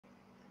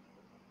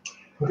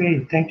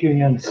Okay, thank you,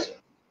 Jens.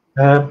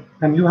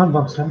 I'm Johan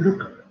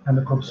Vanslembrouck. I'm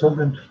a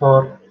consultant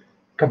for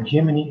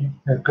Capgemini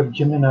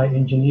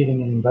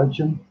Engineering in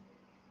Belgium.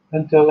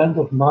 Until end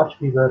of March,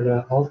 we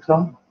were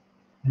Altran,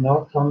 and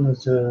Altran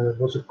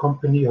was a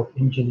company of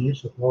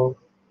engineers of all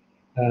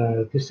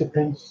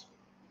disciplines.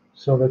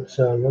 So it's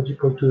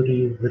logical to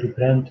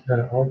rebrand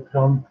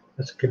Altran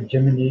as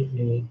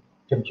Capgemini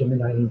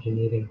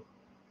Engineering.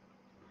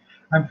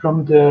 I'm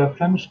from the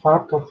Flemish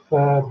part of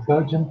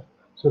Belgium,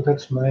 so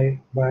that's why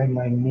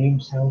my name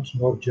sounds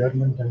more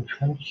German than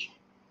French.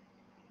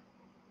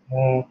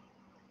 Uh,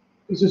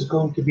 this is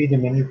going to be the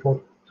menu for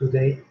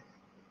today.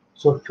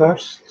 So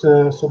first,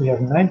 so we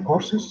have 9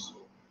 courses.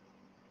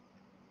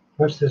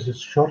 First is a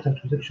short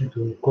introduction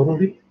to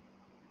Corolib.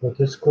 What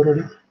is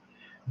Corolib?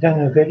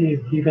 Then a very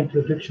brief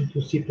introduction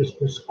to C++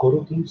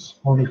 coroutines,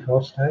 only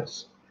 4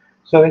 slides.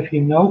 So if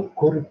you know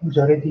coroutines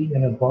already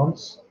in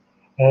advance,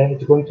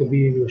 it's going to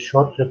be a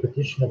short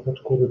repetition of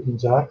what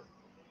coroutines are.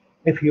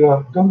 If you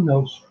don't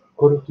know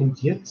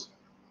coroutines yet,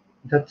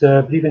 that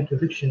brief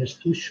introduction is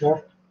too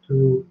short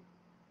to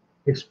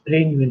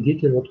explain you in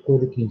detail what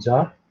coroutines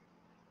are,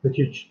 but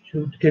it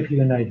should give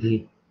you an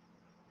idea.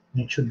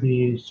 And it should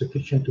be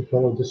sufficient to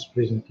follow this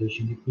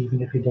presentation,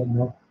 even if you don't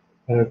know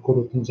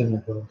coroutines in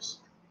advance.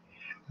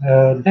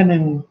 Then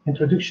an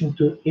introduction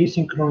to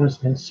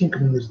asynchronous and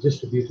synchronous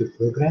distributed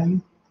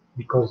programming,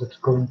 because it's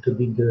going to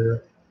be the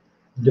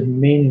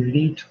main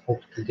lead of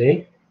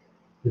today,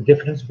 the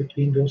difference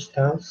between those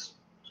styles.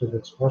 So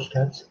that's 4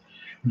 slides.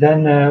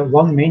 Then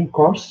one main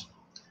course,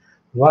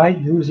 why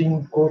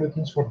using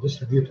coroutines for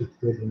distributed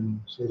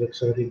programming. So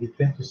that's already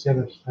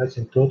 27 slides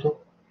in total.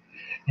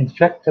 In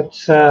fact,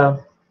 um,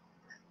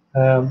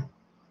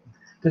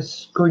 this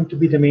is going to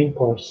be the main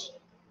course.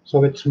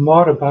 So it's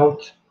more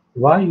about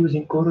why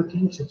using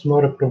coroutines. It's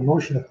more a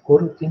promotion of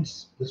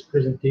coroutines, this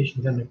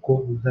presentation, than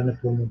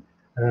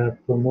a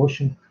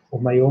promotion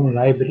of my own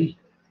library,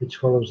 which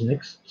follows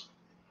next.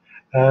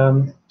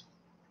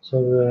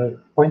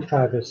 Point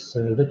 5 is a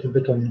little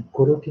bit on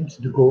coroutines,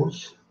 the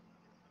goals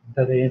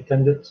that I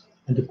intended,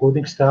 and the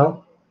coding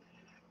style.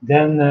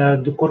 Then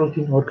the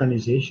coroutine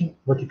organization,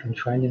 what you can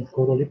find in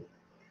Corolib.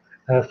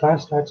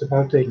 5 slides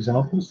about the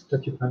examples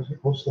that you can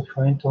also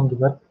find on the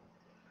web.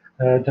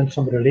 Then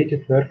some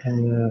related work,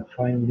 and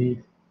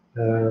finally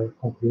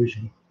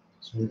conclusion.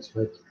 So it's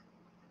right.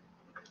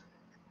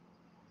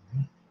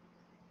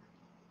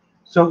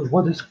 So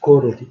what is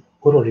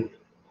Corolib?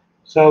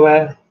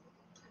 So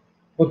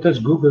what does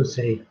Google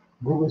say?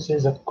 Google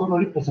says that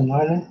Corolib is an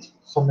island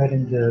somewhere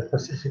in the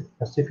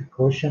Pacific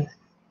Ocean.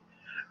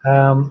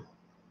 Um,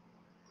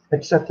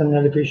 it's at an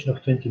elevation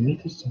of 20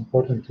 meters,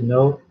 important to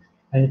know,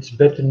 and it's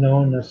better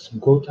known as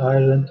Goat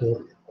Island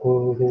or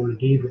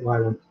Corolib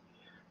Island.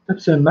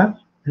 That's a map,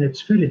 and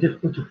it's really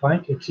difficult to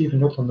find. It's even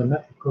not on the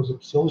map because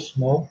it's so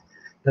small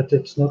that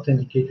it's not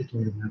indicated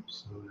on the map.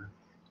 So,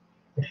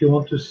 if you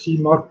want to see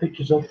more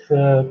pictures of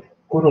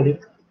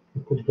Corolib,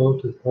 you could go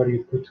to, or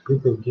you could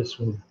Google this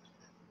one,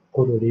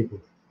 Corolib,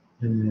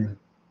 and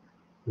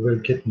you will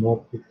get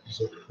more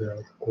pictures of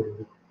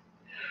Corolib.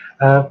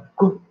 Uh,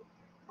 Co-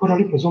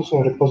 Corolib is also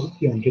a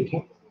repository on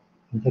GitHub,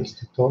 and that's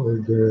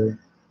the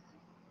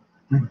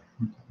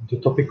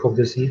topic of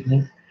this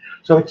evening.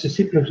 So it's a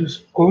C++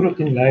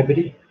 coroutine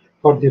library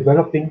for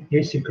developing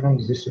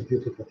asynchronous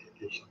distributed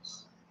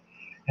applications.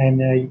 And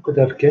you could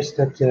have guessed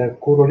that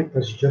Corolib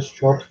is just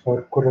short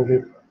for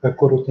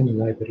coroutine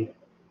library.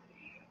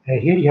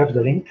 Here you have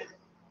the link.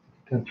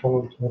 You can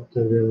follow it at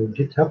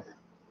GitHub.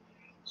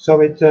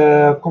 So it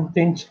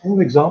contains all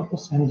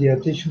examples and the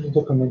additional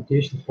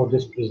documentation for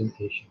this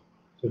presentation.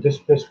 So this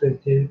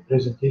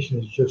presentation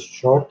is just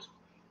short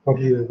for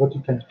what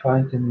you can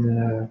find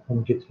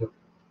on GitHub.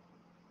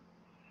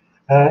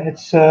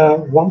 It's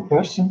one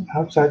person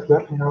outside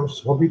working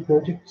hours hobby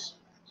projects.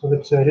 So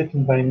it's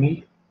written by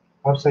me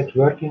outside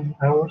working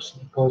hours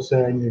because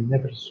I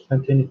never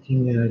spent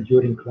anything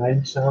during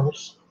clients'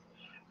 hours.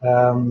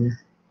 Um,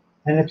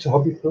 and it's a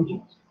hobby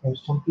project.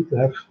 Some people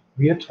have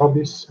weird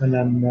hobbies, and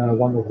I'm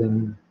one of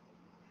them.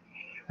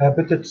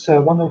 But it's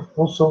one of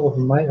also of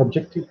my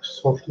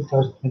objectives of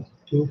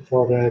 2022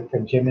 for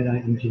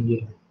Capgemini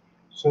Engineering.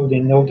 So they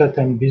know that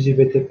I'm busy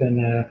with it,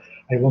 and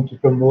I want to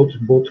promote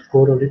both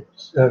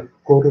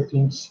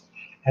coroutines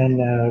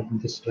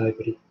and this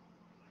library.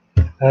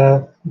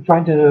 You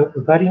find a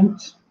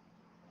variant,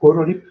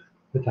 Corolib,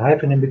 with a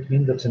hyphen in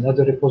between. That's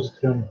another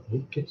repository on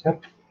GitHub.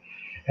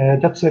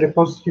 That's a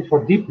repository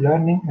for deep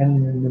learning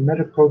and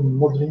numerical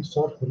modeling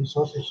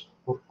resources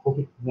for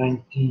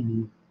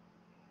COVID-19.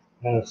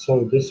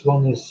 So this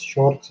one is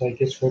short, I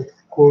guess, uh,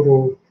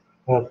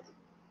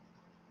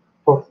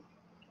 for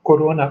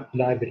Corona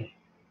Library,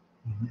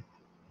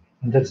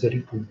 and that's the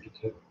repo on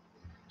GitHub.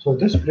 So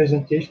this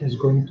presentation is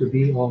going to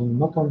be on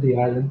not on the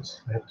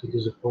islands, I have to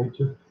disappoint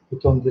you,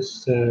 but on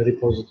this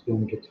repository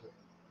on GitHub.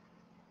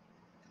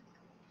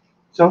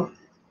 So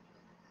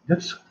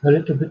that's a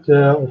little bit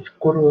of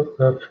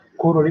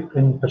Corolib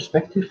in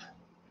perspective.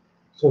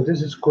 So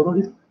this is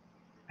Corolib,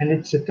 and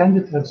it's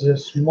intended as a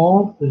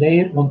small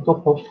layer on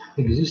top of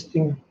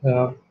existing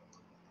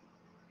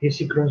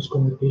asynchronous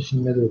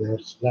communication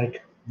middlewares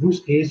like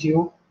Boost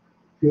ASIO,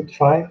 Qt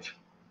 5,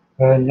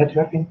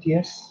 Network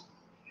MTS,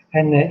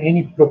 and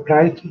any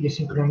proprietary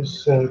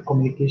asynchronous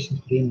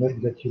communication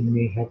framework that you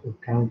may have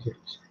encountered.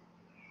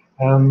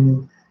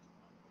 Um,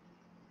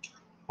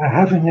 I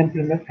have an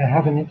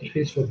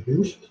interface for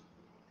Boost.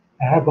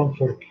 I have one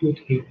for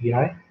Qt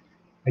API.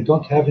 I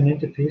don't have an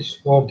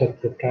interface for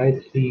that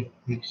proprietary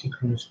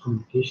asynchronous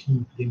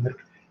communication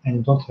framework,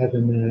 and don't have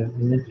an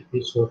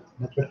interface for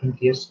Network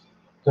MTS.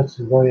 That's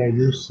why I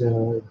use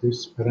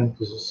this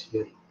parenthesis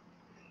here.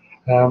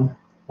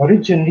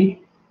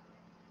 Originally,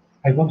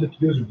 I wanted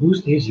to use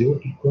Boost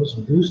ASIO because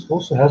Boost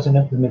also has an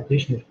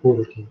implementation of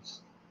coroutines.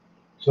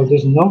 So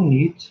there's no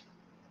need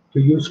to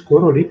use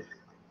Corolib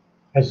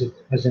as an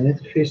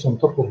interface on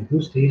top of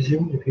Boost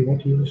ASIO if you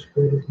want to use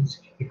coroutines,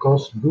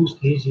 because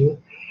Boost ASIO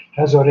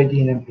has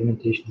already an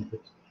implementation of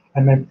it.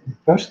 And my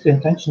first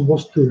intention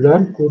was to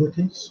learn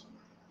coroutines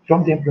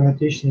from the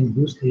implementation in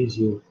Boost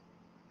ASIO.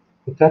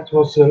 But that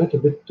was a little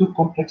bit too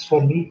complex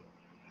for me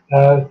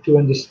to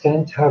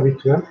understand how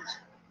it worked.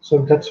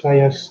 So that's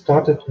why I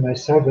started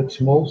myself with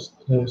small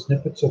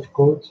snippets of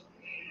code,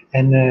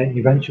 and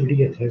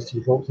eventually it has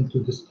evolved into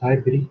this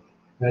library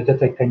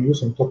that I can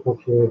use on top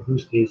of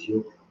Boost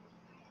ASIO.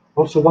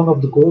 Also, one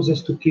of the goals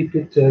is to keep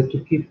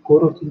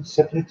coroutines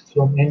separate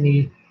from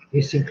any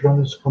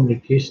asynchronous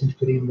communication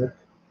framework,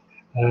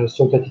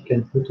 so that you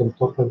can put on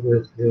top of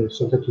it,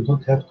 so that you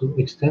don't have to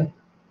extend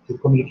the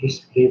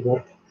communication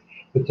framework,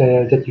 but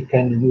that you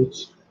can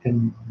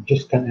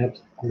add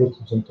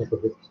coroutines on top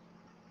of it.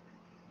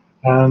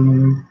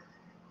 Um,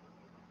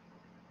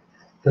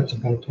 that's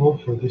about all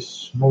for this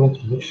small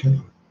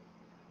introduction.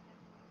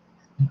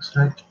 Next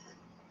slide.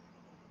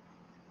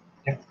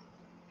 Yeah,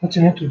 that's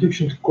an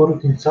introduction to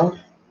coroutine itself.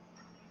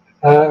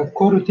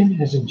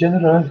 Coroutine is a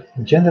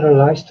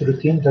generalized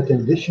routine that,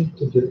 in addition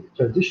to the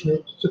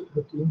traditional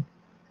subroutine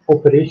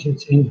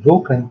operations,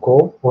 invoke or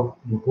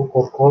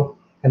call,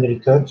 and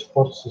return,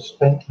 support,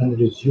 suspend, and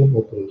resume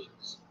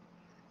operations.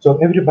 So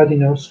everybody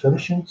knows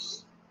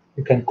functions.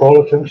 You can call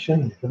a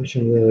function, the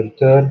function will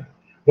return.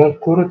 Well,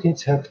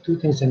 coroutines have two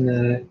things in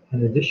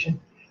addition,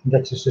 and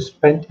that's a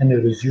suspend and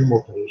a resume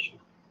operation.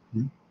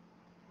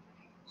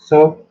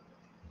 So,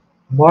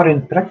 more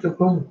in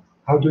practical,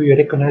 how do you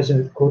recognize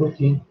a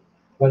coroutine?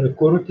 Well, a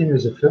coroutine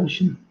is a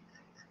function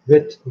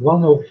with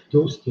one of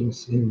those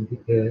things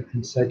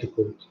inside the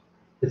code.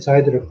 It's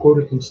either a a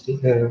co-return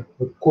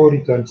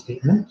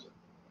statement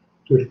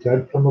to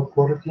return from a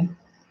coroutine.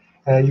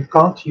 You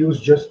can't use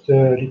just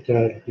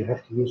return. You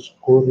have to use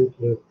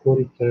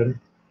co-return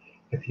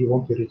if you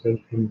want to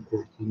return from a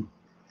coroutine.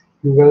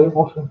 You will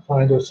often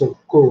find also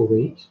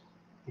co-wait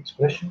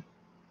expression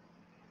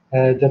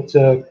that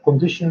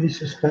conditionally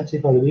suspends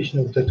evaluation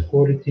of that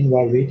coroutine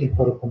while waiting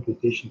for a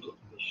computation to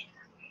finish.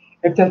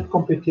 If that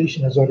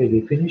computation has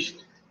already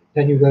finished,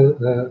 then you will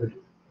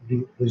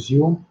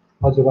resume.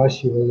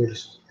 Otherwise, you will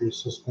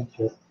suspend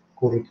your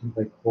coroutine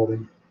by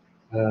calling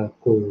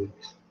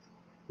co-wait.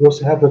 We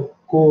also have a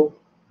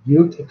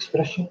co-yield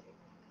expression.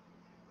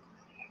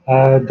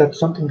 That's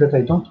something that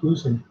I don't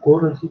use in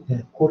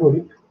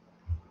Corolib,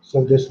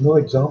 so there's no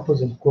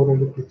examples in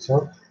Corolib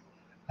itself.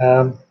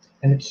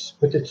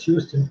 But it's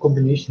used in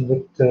combination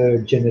with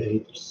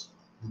generators.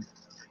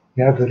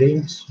 You have a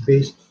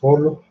range-based for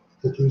loop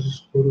that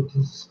uses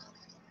coroutines,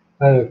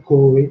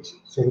 co-wait,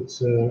 so it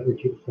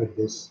looks like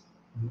this.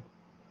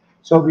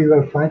 So we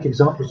will find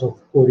examples of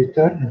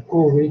co-return and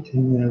co-wait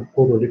in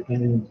Corolib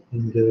and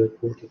in the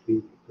code that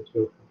will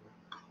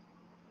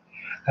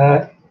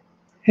cover.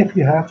 If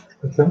you have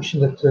a function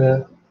that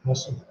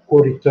has a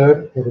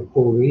co-return or a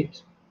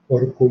co-wait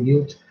or a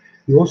co-yield,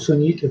 you also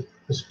need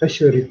a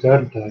special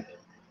return type.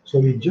 So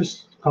you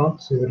just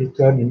can't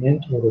return an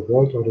int or a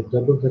void or a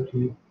double that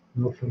we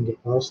know from the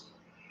past.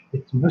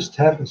 It must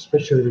have a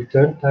special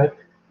return type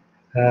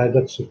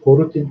that's a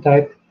coroutine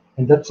type,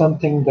 and that's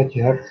something that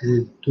you have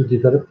to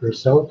develop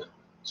yourself.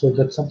 So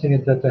that's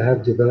something that I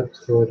have developed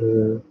for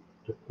the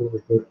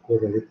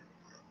Corolib.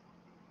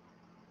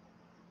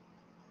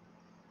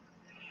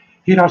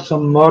 Here are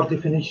some more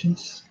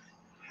definitions.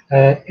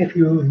 If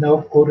you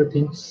know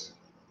coroutines,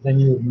 then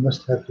you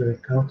must have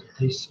encountered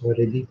these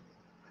already.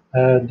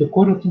 The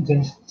coroutines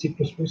in C++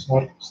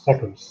 are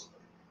stackers.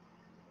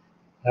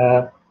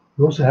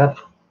 We also have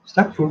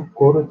stackful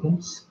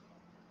coroutines.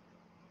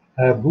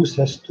 Boost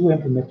has two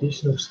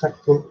implementations of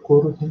stackful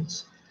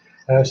coroutines.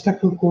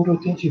 Stackful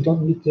coroutines, you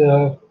don't need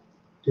to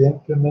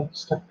implement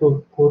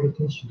stackful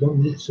coroutines, you don't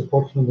need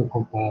support from the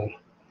compiler.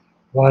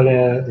 While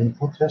in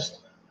contrast,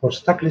 for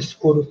stackless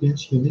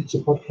coroutines, you need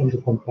support from the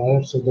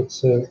compiler, so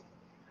that's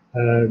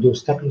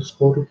those stackless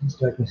coroutines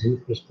like in C++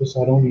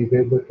 are only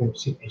available from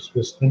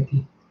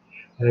C++20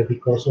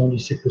 because only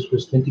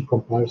C++20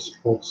 compiler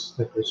supports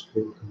stackless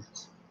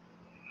coroutines.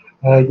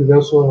 You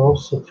will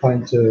also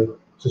find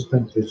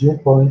suspend resume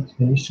point,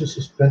 initial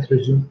suspend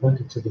resume point.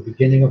 It's at the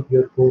beginning of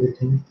your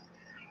coroutine,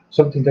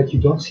 something that you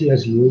don't see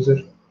as a user.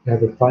 You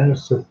have a final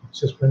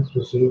suspend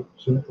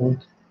resume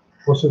point,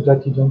 also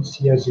that you don't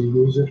see as a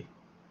user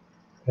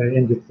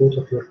in the code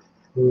of your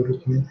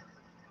coroutine.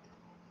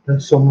 Then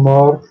some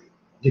more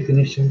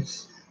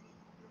definitions.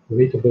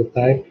 Awaitable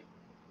type.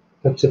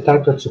 That's a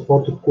type that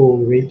supports a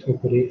co-await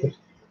operator.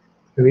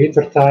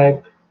 Awaiter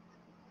type.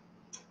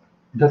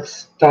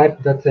 That's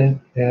type that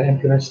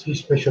implements three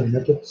special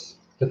methods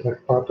that are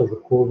part of a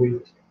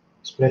co-await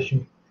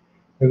expression.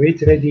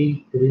 Await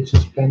ready, await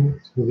suspend,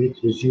 await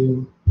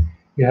resume.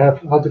 You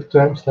have other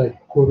terms like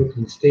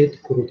coroutine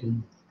state,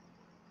 coroutine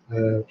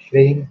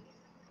frame,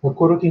 a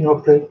coroutine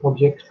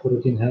object,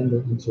 coroutine handle,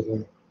 and so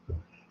on.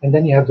 And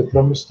then you have the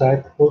promise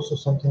type, also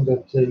something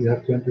that you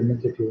have to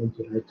implement if you want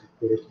to write a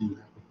coroutine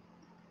handle.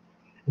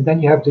 And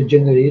then you have the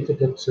generator,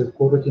 that's a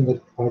coroutine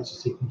that provides a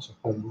sequence of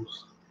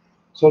values.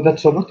 So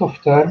that's a lot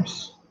of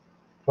terms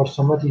for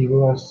somebody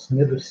who has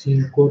never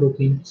seen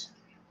coroutines.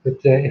 But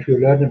if you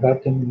learn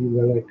about them, you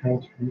will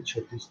account for each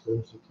of these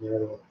terms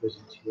that are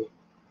present here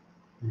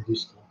in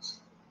this class.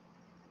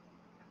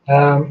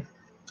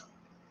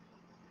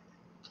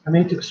 I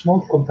made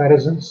small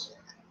comparisons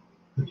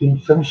between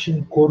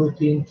function,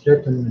 coroutine,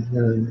 thread,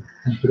 and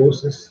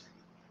process.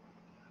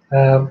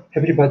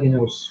 Everybody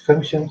knows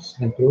functions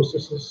and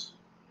processes.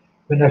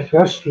 When I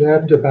first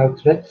learned about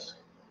threads,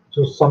 it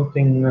was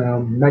something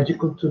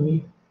magical to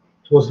me.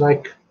 It was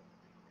like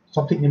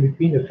something in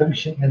between a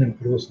function and a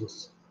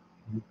process.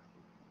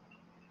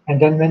 And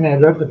then when I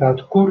learned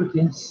about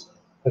coroutines,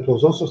 that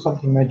was also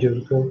something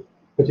magical,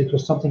 but it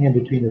was something in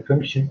between a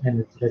function and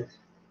a thread.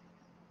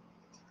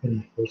 When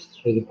I first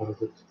read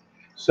about it.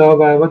 So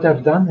what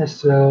I've done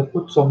is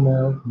put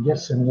some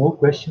yes and no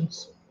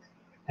questions,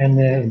 and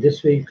in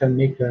this way you can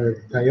make a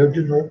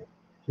diagonal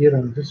here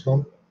on this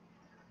one.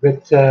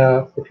 But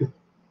if you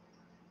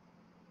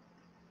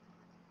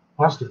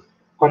ask the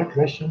correct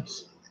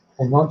questions,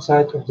 on one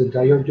side of the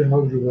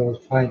diagonal you will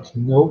find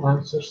no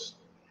answers,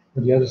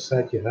 on the other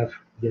side you have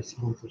yes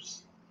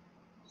answers.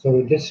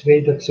 So this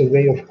way, that's a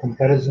way of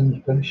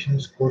comparison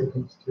functions,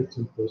 coordinates, threads,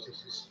 and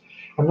processes.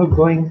 I'm not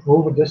going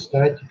over this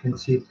slide, you can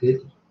see it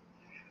later.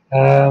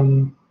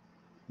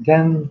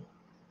 Then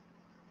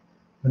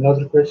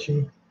another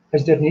question,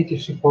 is there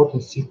native support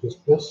in C++?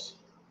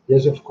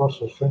 Yes, of course,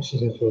 for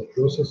functions and for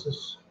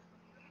processes.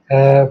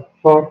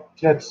 For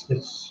threads,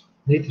 it's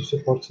native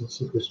support in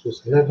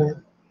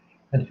C++11,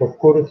 and for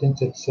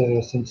coroutines, it's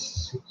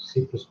since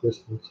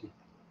C++20.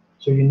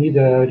 So you need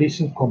a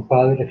recent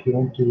compiler if you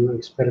want to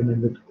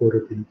experiment with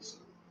coroutines.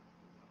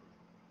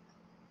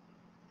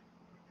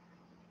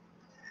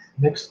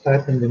 Next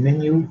type in the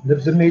menu,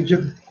 that's the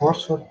major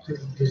course for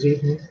this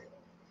evening.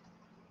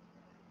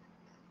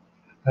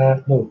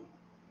 No,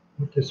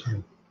 not this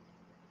one.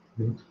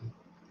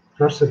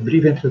 First, a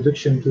brief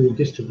introduction to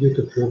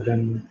distributed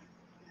programming.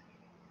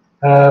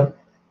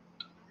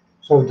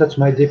 So that's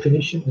my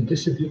definition. A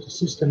distributed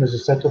system is a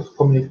set of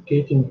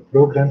communicating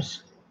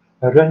programs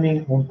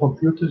running on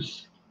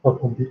computers or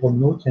computer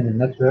nodes in a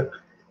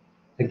network.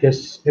 I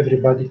guess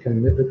everybody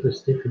can live with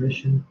this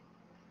definition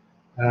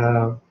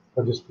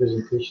for this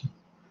presentation.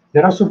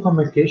 There are some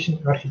communication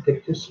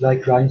architectures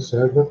like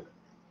client-server,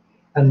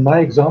 and my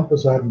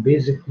examples are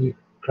basically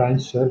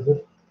client-server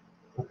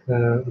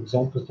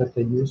examples that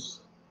I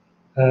use.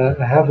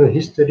 I have a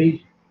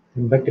history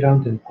and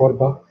background in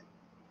Corba,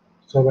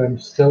 so I'm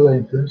still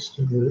influenced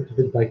a little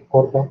bit by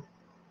Corba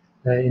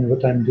in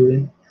what I'm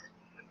doing.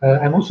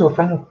 I'm also a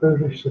fan of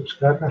privileged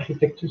subscribe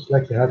architectures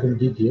like you have in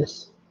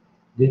DDS,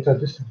 Data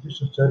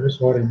Distribution Service,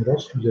 or in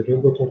ROS, the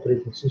robot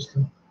operating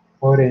system,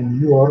 or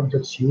in UART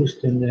that's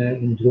used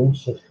in drone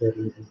software.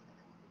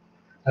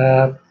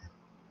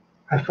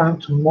 I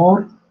found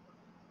more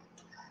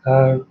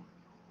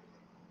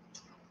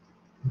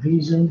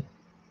reason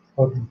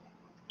or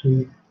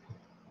to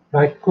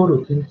write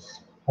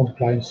coroutines on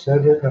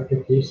client-server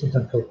applications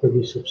and for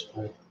publish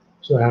subscribe.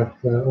 So I have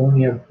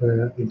only have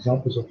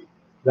examples of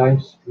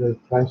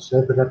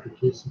client-server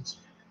applications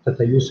that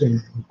I use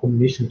in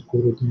combination with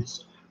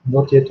coroutines,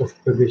 not yet of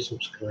publish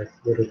subscribe,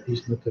 or at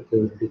least not at a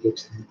big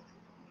extent.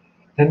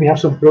 Then we have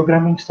some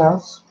programming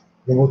styles,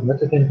 remote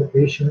method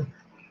invocation,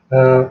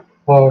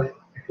 or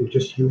if you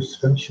just use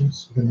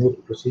functions,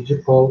 remote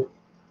procedure call,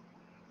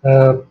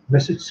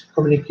 message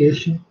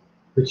communication,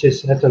 which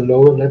is at a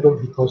lower level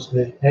because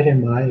the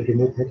RMI,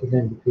 remote method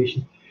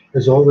invocation,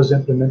 is always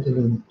implemented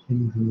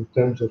in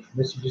terms of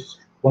messages,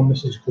 one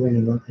message going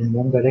in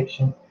one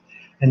direction,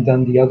 and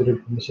then the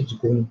other message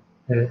going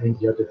in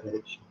the other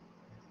direction.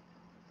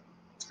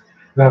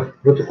 We have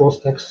protocol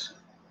stacks,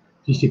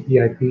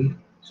 TCP/IP.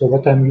 So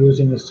what I'm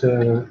using is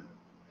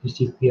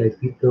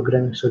TCP/IP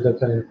programming, so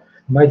that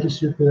my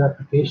distributed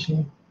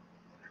application,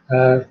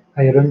 I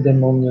run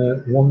them on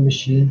one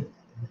machine.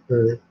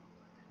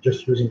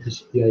 Just using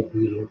TCP/IP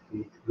to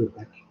go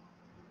back.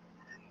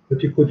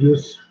 But you could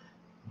use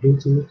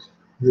Bluetooth,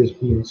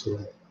 USB, and so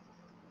on.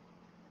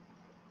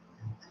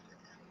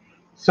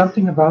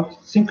 Something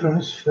about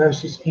synchronous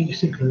versus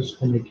asynchronous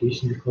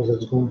communication, because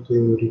that's going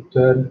to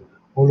return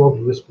all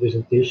over this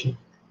presentation.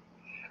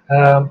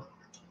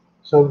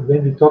 So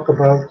when we talk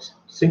about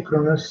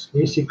synchronous,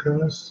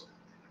 asynchronous,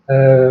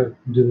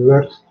 the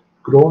word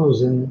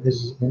chronos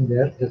is in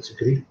there. That's a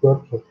Greek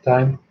word for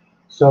time.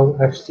 So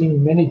I've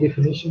seen many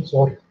definitions,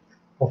 or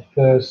of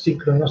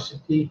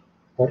synchronicity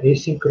or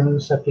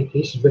asynchronous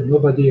applications, but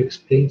nobody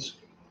explains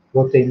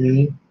what they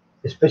mean,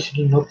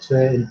 especially not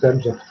in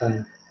terms of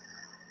time.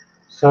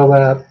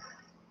 So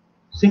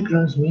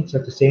synchronous means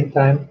at the same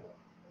time,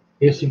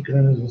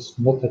 asynchronous is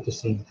not at the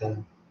same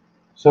time.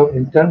 So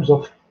in terms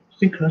of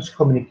synchronous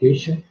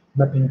communication,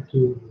 mapping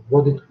to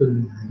what it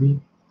could be,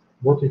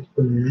 what it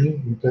could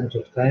mean in terms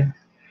of time,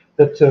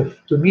 that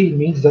to me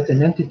means that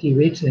an entity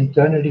waits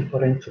internally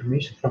for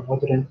information from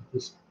other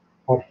entities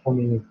or from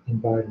an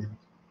environment.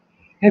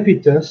 If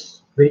it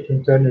does wait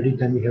internally,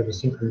 then we have a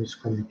synchronous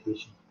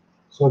communication.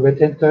 So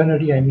with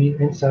internally, I mean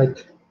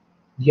inside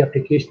the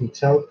application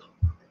itself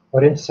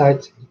or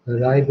inside the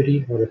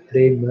library or a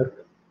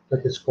framework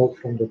that is called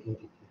from that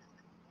entity.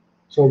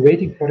 So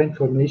waiting for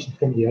information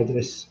from the other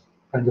is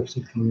kind of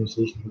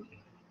synchronization with the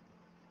other.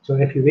 So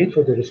if you wait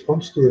for the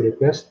response to a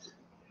request,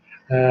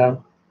 uh,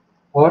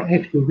 or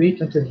if you wait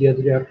until the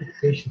other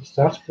application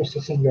starts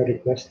processing your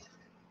request,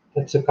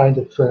 that's a kind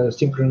of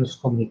synchronous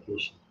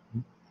communication.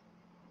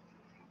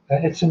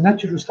 It's a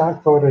natural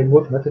start for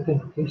remote method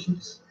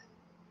invocations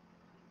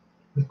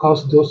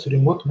because those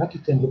remote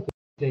method invocations,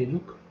 they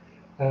look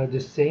the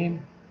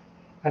same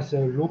as a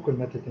local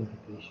method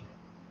invocation.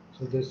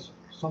 So there's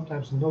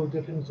sometimes no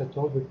difference at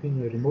all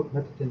between a remote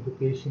method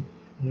invocation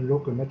and a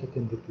local method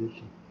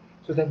invocation.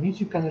 So that means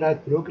you can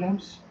write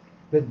programs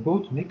with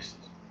both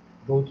mixed,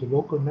 both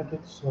local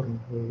methods or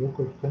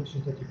local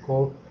functions that you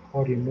call,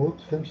 or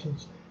remote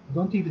functions. You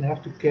don't even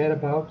have to care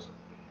about.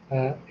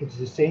 It's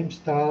the same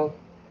style.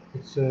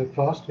 It's a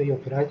fast way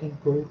of writing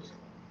code.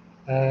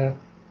 Uh,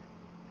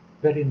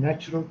 Very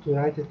natural to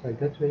write it like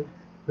that way,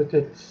 but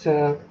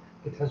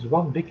it has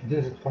one big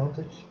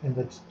disadvantage, and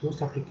that's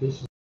those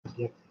applications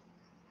get.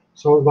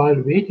 So while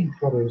waiting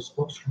for a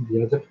response from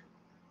the other,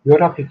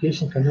 your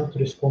application cannot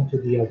respond to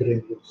the other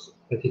inputs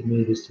that it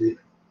may receive.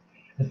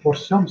 And for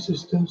some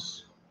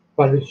systems,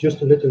 well, it's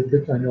just a little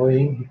bit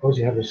annoying because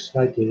you have a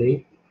slight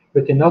delay,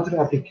 but in other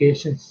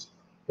applications,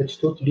 it's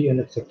totally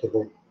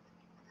unacceptable.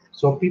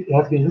 So people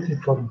have been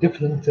looking for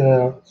different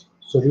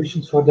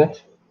solutions for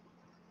that.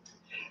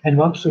 And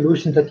one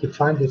solution that you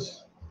find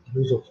is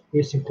the use of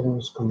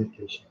asynchronous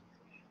communication,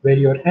 where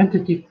your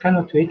entity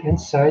cannot wait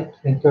inside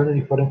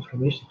internally for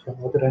information from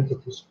other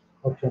entities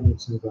or from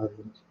its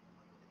environment.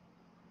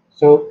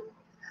 So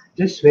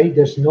this way,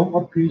 there's no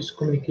obvious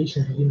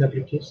communication between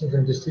applications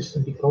and the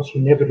system because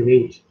you never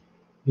wait.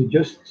 You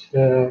just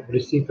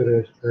receive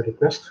a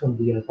request from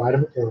the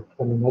environment or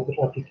from another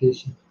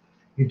application.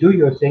 You do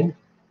your thing,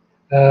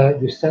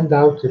 you send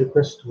out the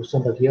request to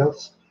somebody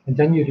else, and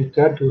then you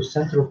return to a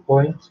central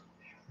point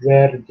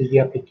where the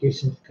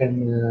application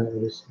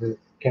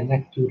can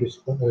act to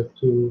respond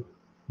to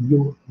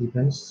new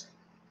events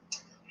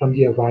from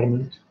the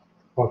environment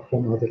or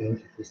from other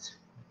entities.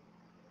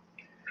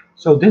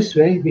 So this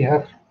way we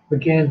have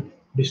again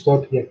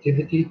restored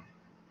reactivity.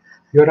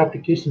 Your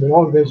application will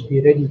always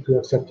be ready to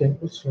accept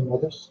inputs from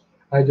others,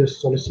 either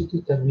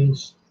solicited, that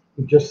means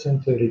you just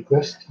send a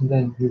request and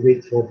then you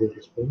wait for the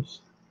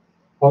response,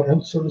 or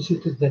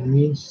unsolicited, that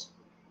means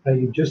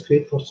you just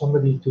wait for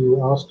somebody to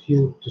ask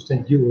you to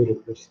send you a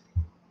request.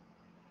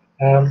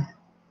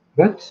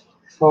 But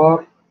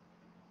for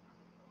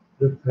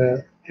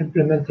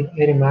implementing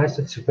RMIs,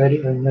 it's a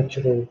very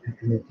unnatural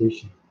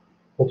implementation.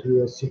 But we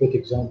will see with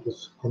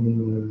examples coming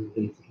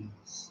later in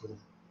this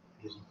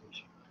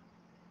presentation.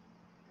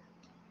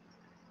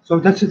 So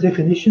that's the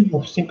definition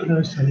of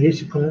synchronous and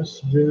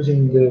asynchronous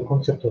using the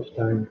concept of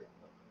time.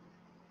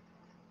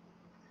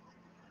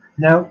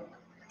 Now,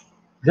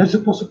 there's a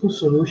possible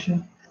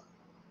solution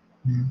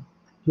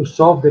to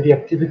solve the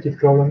reactivity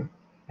problem,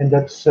 and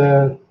that's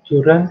to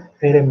run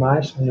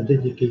RMIs on a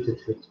dedicated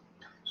thread.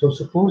 So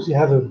suppose you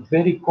have a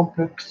very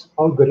complex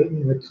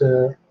algorithm with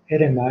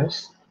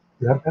RMIs,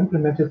 you have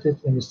implemented it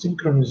in a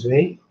synchronous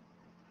way,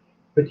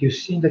 but you've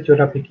seen that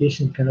your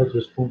application cannot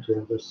respond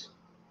to others.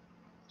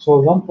 So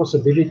one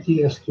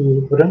possibility is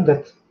to run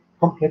that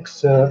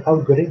complex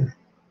algorithm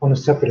on a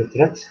separate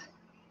thread,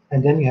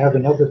 and then you have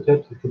another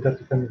thread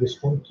that can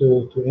respond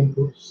to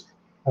inputs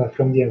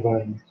from the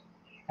environment.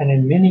 And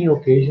in many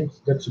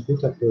occasions, that's a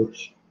good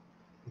approach.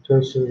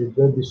 It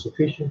will be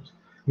sufficient.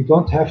 You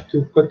don't have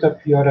to cut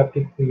up your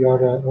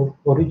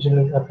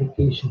original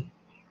application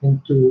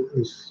into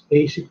a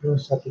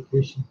asynchronous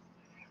application.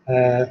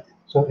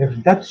 So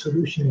if that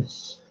solution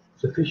is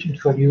sufficient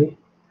for you,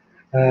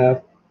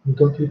 you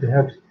don't even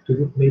have to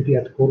look maybe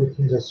at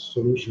coroutines as a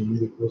solution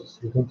because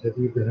you don't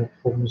even have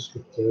problems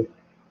with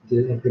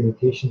the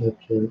implementation of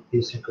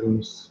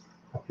asynchronous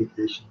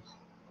applications.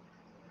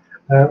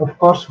 Of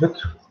course, with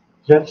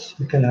threads,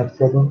 you can have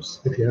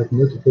problems. If you have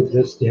multiple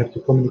threads, they have to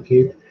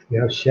communicate.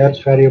 You have shared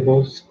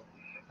variables.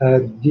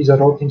 These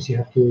are all things you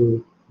have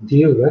to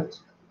deal with.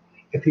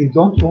 If you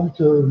don't want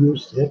to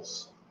use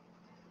threads,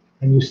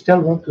 and you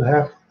still want to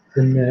have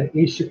an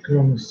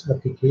asynchronous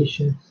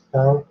application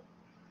style,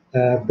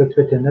 but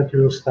with a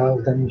natural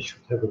style, then you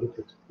should have a look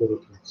at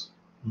coroutines.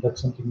 And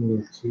that's something we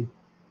will see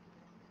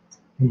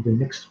in the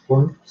next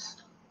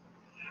points.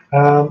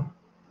 Um,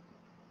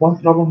 One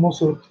problem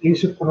also with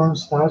asynchronous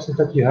styles is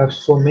that you have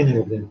so many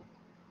of them.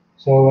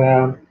 So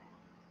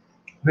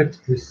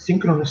with the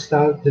synchronous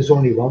style, there's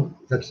only one.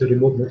 That's the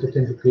remote method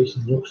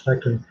invocation. Looks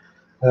like a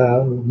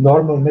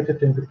normal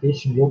method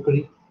invocation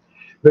locally.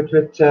 But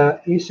with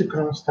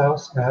asynchronous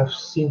styles, I have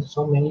seen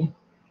so many,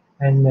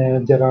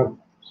 and there are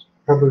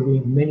probably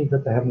many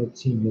that I have not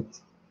seen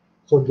yet.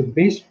 So the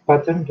base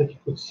pattern that you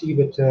could see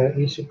with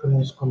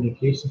asynchronous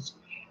communications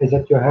is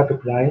that you have a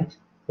client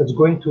that's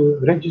going to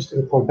register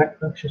a callback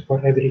function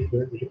for every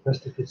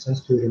request that it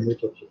sends to a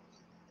remote object.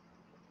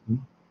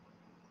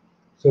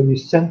 So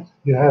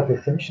you have a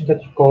function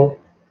that you call,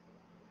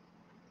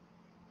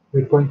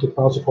 we're going to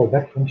pass a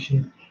callback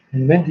function,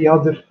 and when the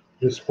other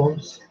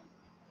responds,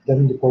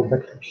 then the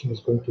callback function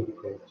is going to be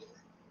called.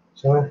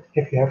 So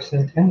if you have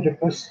sent n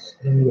requests,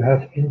 then you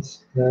have n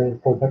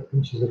callback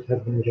functions that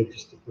have been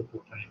registered over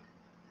time.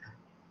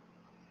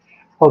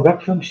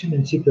 Callback function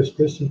in C++,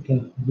 you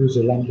can use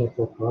a lambda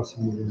for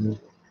passing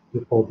the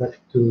callback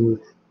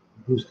to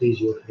boost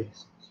ASIO, for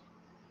instance.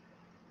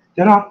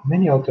 There are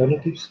many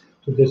alternatives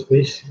to this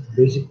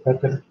basic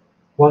pattern.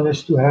 One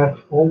is to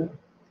have all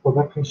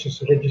callback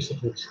functions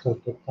registered at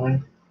startup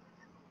time.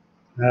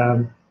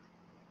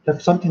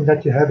 That's something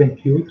that you have in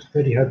Qt,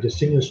 where you have the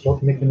single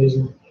slot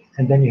mechanism,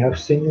 and then you have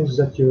signals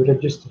that you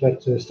register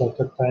at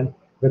startup time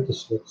with the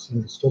slots,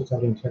 and the slots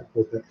are in fact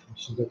callback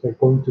functions that are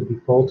going to be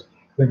called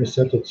when a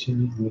certain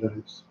signal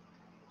arrives.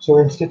 So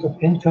instead of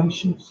n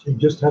functions, you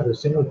just have a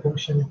single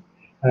function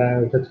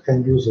that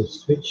can use a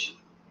switch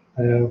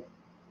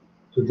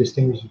to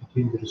distinguish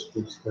between the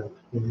response type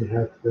when you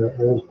have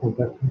all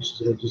callback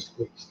functions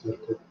registered at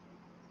startup.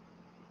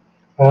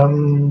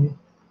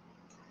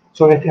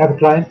 So if you have a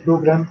client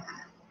program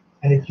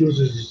and it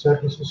uses the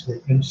services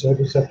or M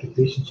service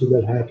applications, you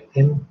will have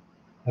M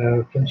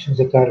functions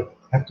that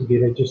have to be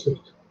registered,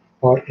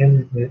 or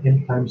M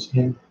times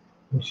N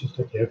functions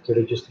that you have to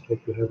register if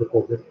you have a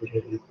callback for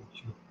every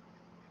function.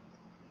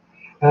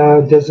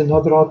 There's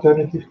another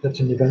alternative that's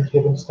an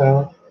event-driven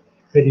style,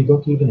 where you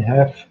don't even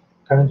have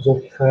kinds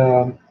of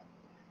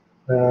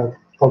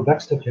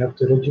callbacks that you have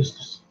to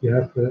register. You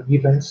have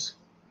events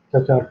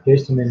that are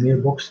placed in a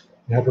mailbox.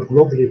 You have a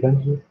global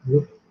event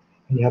loop,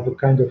 and you have a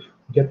kind of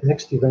get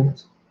next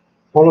event,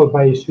 followed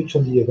by a switch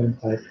on the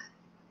event type.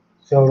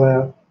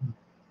 So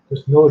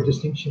there's no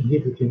distinction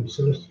here between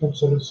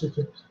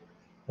unsolicited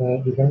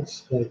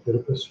events like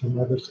requests from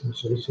others and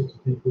solicited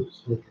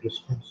inputs like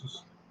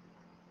responses.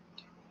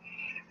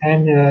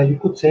 And you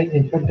could say,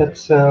 in fact,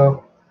 that's the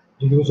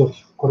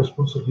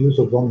corresponds to the use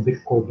of one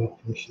big callback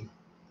function.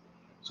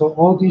 So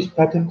all these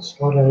patterns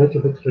are a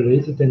little bit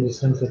related in the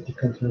sense that you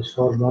can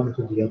transform one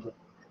to the other.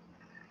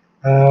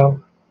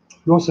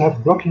 You also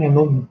have blocking and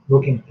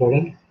non-blocking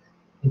polling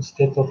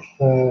instead of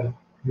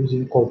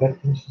using callback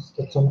functions.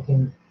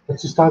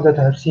 That's a style that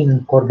I have seen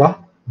in Corba.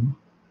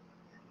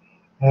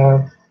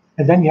 And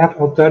then you have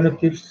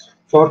alternatives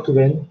for to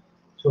win.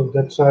 So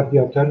that's are the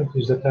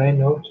alternatives that I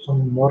know,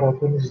 some more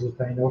alternatives that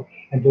I know,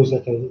 and those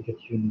that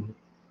you know.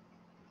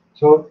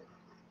 So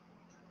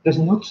there's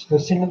not a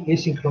single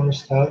asynchronous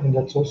style, and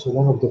that's also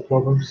one of the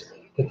problems,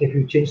 that if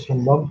you change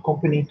from one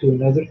company to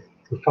another,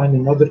 you find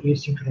another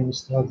asynchronous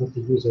style that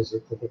they use as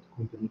for that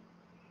company.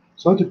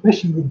 So the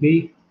question would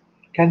be,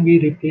 can we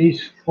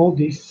replace all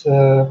these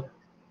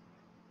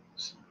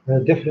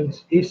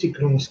different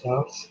asynchronous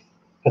styles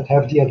that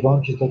have the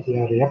advantage that they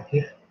are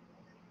reactive,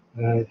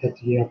 that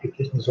the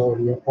application is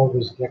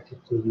always reactive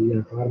to the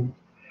environment,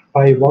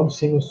 by one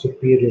single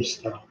superior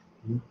style?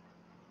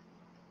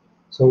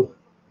 So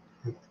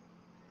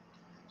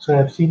I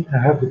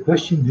have the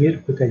question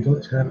here, but I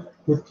don't have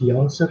put the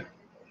answer.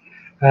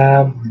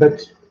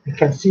 But you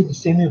can see the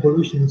same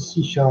evolution in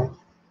C#,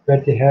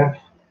 where they have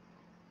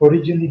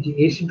originally the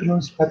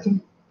asynchronous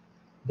pattern,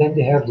 then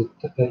they have the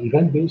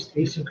event-based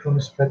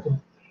asynchronous pattern,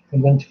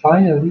 and then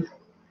finally,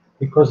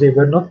 because they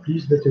were not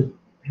pleased with the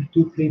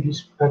two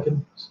previous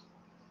patterns,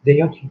 they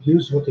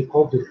introduced what they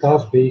call the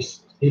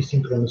task-based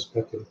asynchronous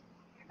pattern.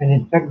 And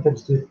in fact,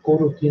 that's the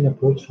coroutine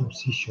approach from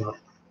C#.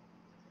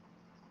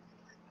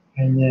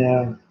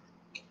 And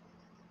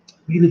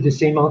really the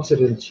same answer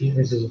as in C++.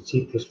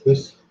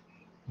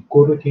 The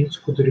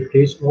coroutines could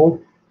replace all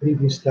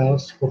previous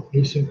styles of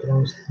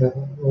asynchronous,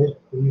 all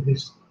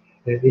previous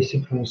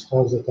asynchronous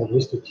styles that are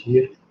listed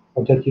here,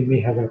 or that you may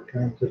have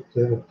encountered.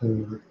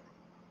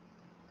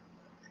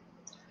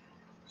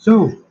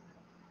 So,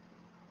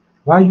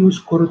 why use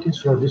coroutines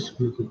for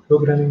distributed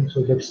programming?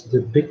 So that's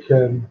the big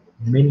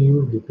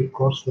menu, the big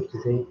course for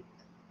today.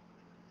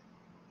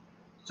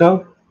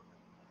 So,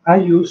 I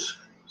use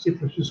C++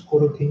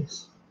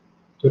 coroutines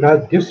to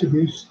write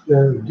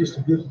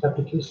distributed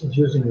applications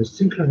using a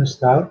synchronous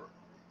style,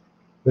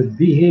 but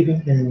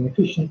behaving in an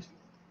efficient,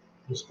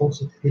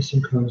 responsive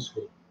asynchronous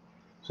way.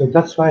 So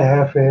that's why I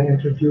have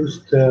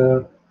introduced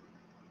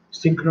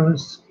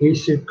synchronous,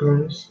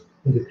 asynchronous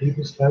in the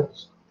previous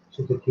slides,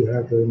 so that you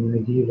have an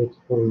idea of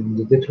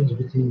the difference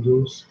between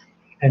those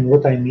and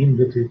what I mean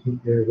with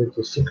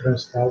the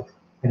synchronous style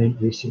and an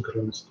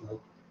asynchronous style.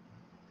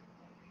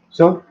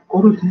 So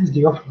coroutines,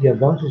 they offer the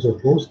advantages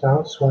of both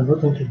styles while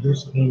not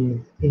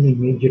introducing any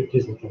major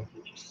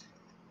disadvantages.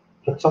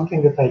 That's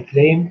something that I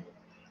claim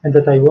and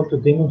that I want to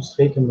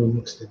demonstrate in the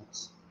next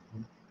slides.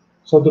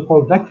 So the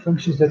callback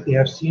functions that we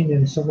have seen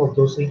in some of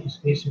those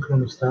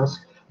asynchronous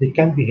tasks, they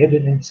can be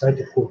hidden inside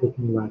the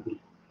coroutine library.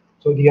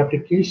 So the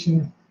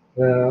application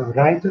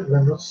writer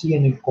will not see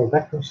any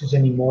callback functions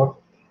anymore.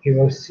 He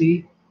will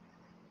see,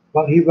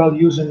 well, he will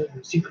use a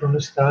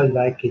synchronous style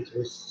like it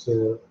was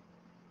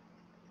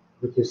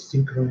with the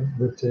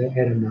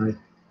RMI.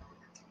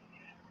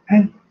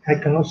 And I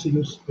can also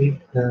use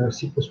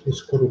C++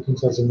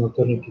 coroutines as an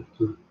alternative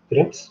to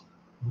threads.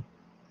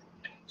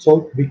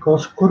 So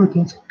because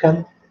coroutines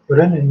can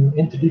run in an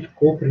interleaved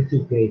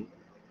cooperative way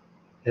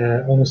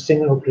on a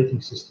single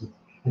operating system.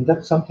 And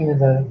that's something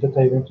that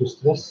I want to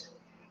stress.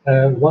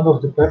 One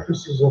of the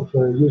purposes of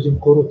using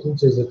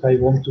coroutines is that I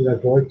want to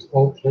avoid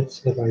all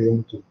threads that I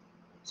want to.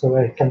 So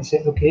I can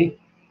say, okay,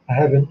 I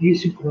have an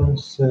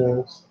asynchronous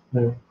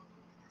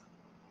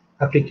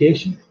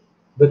application,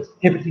 but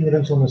everything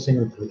runs on a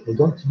single thread. I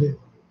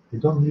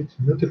don't need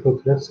multiple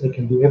threads. I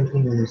can do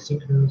everything on a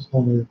synchronous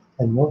on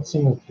one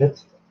single thread,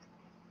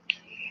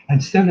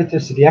 and still it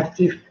is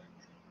reactive,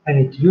 and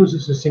it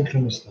uses a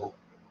synchronous style.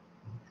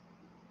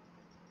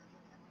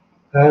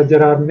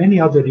 There are many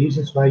other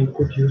reasons why you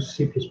could use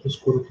C++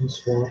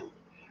 coroutines for.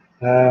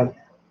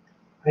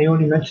 I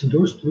only mentioned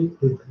those two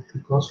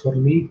because for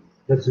me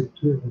that's the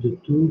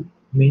two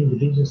main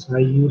reasons I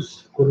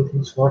use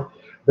coroutines for.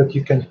 But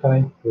you can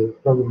find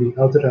probably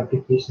other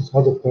applications,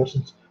 other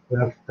persons who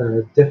have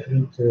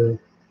different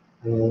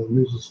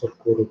uses for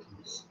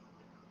coroutines.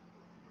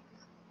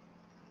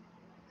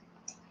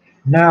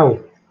 Now,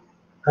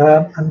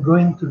 I'm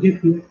going to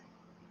give you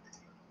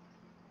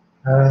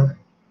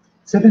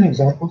 7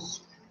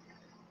 examples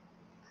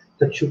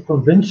that should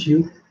convince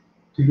you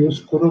to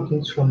use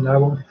coroutines from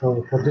now on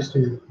for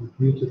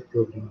distributed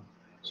programming.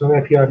 So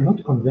if you are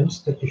not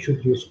convinced that you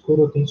should use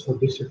coroutines for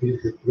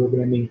distributed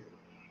programming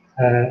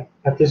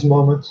at this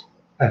moment,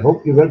 I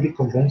hope you will be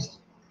convinced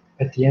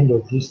at the end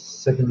of these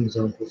 7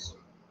 examples.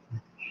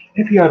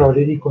 If you are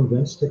already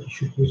convinced that you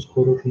should use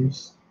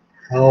coroutines,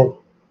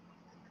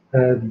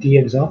 the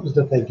examples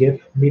that I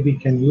give maybe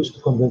can use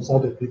to convince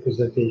other people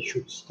that they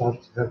should start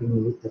having a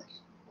look at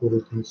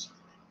coroutines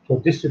for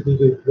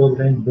distributed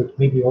programming, but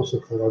maybe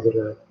also for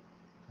other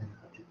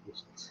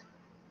applications.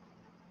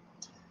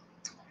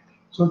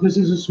 So this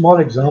is a small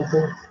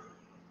example.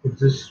 It's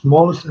the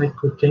smallest I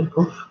could think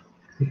of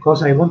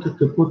because I wanted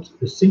to put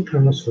a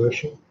synchronous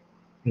version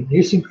and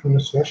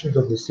asynchronous versions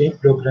of the same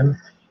program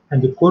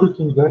and the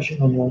coroutine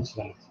version on one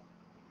slide.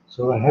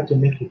 So I had to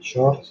make it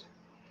short.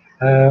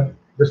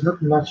 There's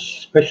not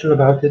much special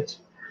about it.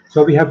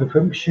 So we have a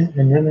function,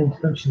 and then in the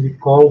function we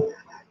call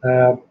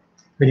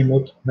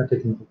remote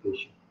method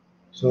invocation.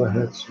 So I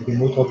had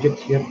remote object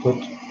here, dot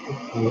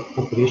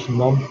operation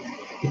 1.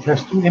 It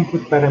has 2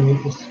 input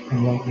parameters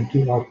and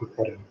 2 output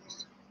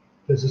parameters.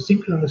 There's a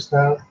synchronous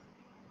style,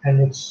 and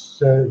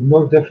it's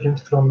no different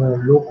from a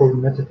local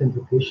method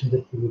invocation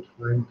that you would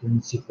find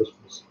in C++.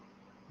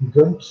 You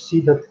don't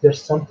see that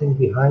there's something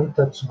behind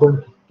that's going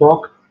to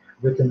talk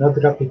with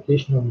another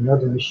application on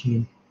another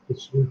machine.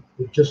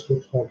 It just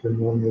looks like a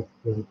normal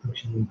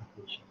function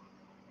invocation.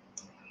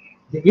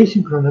 The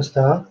asynchronous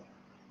style,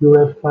 you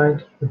will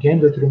find again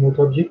the remote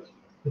object,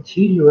 but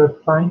here you will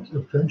find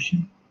a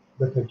function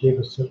that I gave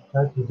a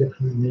slightly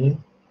different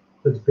name,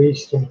 but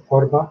based on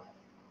Corba,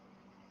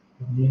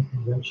 the name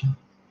convention,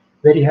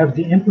 where you have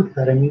the input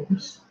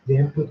parameters, the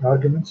input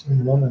arguments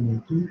in 1 and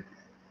in 2,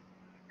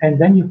 and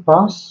then you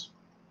pass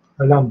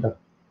a lambda,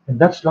 and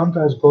that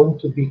lambda is going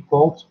to be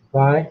called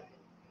by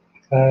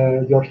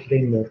your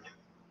framework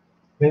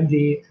when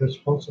the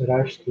response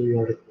arrives to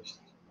your request.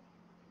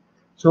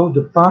 So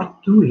the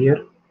part 2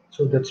 here,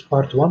 so that's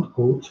part 1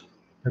 code,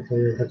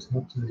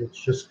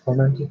 that's just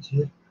commented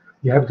here.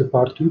 You have the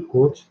part 2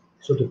 code,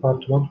 so the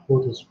part 1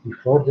 code is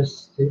before this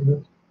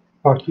statement,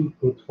 part 2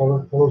 code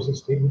follows this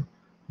statement.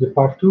 The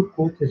part 2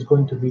 code is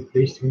going to be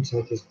placed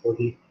inside this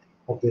body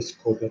of this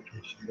callback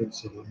function.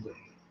 Let's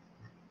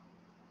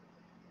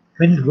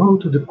When you go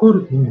to the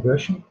coroutine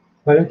version,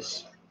 well,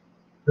 it's,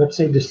 let's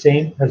say, the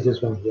same as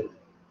this one here,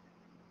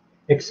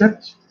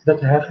 except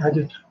that I have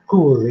added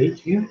co-await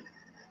here,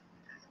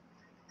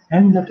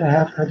 and that I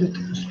have added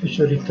a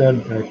special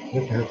return type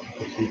that I have to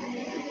proceed.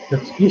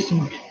 That's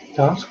async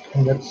task,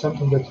 and that's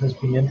something that has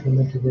been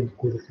implemented in the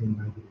coroutine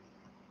library,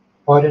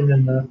 or in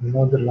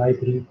another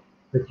library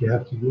that you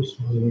have to use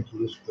when you want to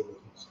use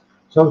coroutines.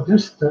 So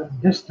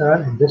this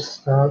style and this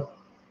style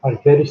are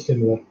very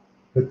similar,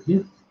 but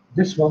yet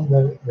this one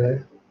will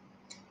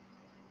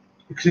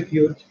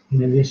execute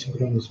in an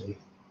asynchronous way.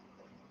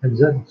 And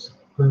that's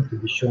going to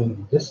be shown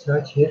on this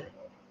slide here.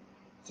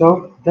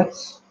 So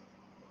that's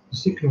the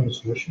synchronous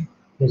version,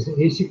 there's the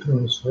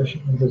asynchronous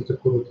version, and there's the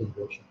coroutine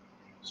version.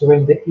 So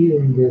in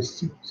the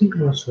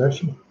synchronous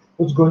version,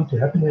 what's going to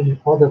happen when you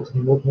call that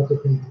remote method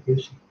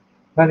invocation?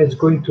 Well, it's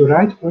going to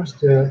write first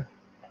the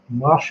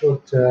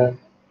marshaled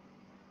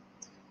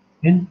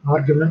in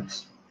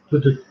argument to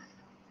the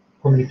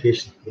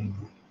communication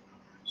framework.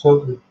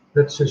 So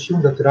let's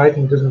assume that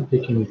writing doesn't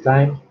take any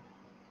time.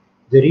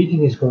 The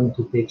reading is going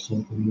to take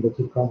something that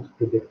you can't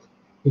predict.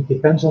 It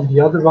depends on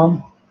the other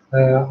one,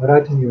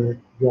 writing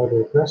your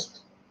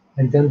request,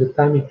 and then the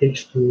time it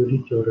takes to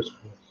read your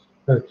response,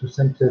 to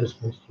send the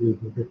response to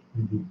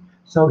you.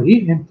 So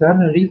here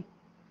internally,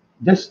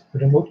 this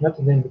remote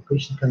method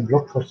invocation can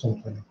block for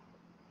some time,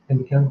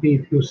 and it can be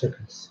a few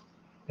seconds.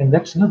 And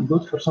that's not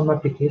good for some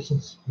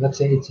applications. Let's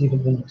say it's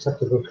even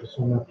unacceptable for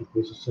some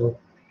applications. So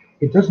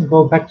it doesn't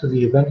go back to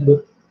the event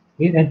loop.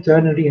 Here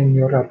internally in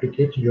your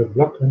application, you're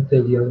blocked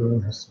until the other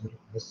one has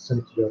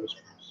sent your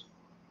response.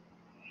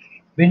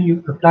 When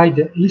you apply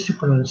the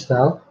asynchronous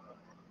style,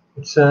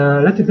 it's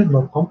a little bit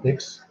more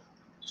complex.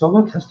 So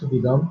what has to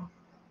be done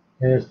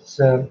is,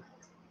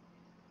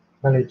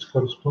 well, it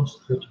corresponds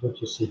to what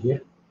you see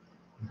here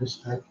on this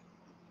slide.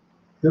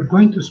 You're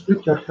going to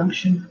split your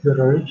function, your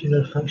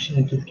original function,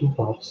 into two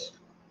parts.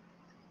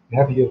 You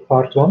have your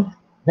part one,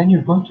 then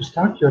you're going to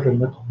start your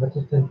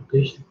method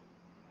invocation,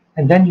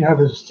 and then you have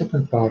a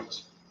second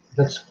part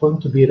that's going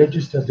to be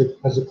registered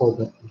as a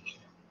callback function.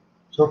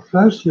 So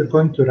first you're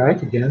going to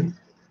write again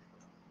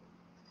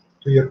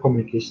to your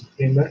communication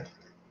framework.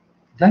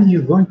 Then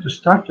you're going to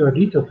start your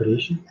read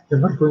operation.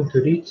 You're not going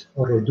to read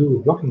or do a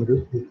blocking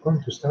route. You're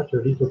going to start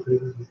your read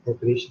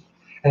operation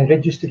and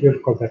register your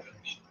callback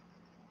function.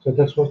 So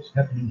that's what's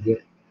happening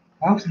here.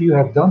 After you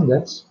have done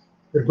that,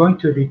 you're going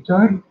to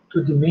return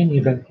to the main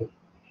event loop.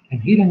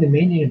 And here in the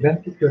main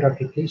event loop, your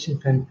application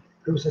can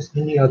process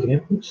any other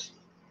inputs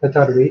that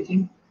are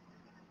waiting.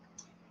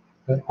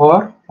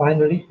 Or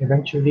finally,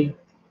 eventually,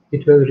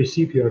 it will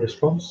receive your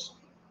response.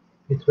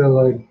 It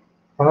will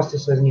pass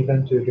this as an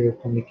event to your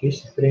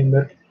communication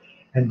framework,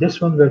 and this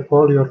one will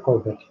call your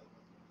callback.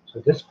 So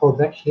this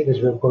callback here is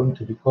going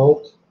to be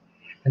called,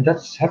 and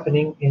that's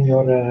happening in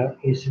your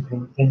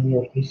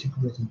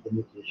asynchronous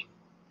implementation.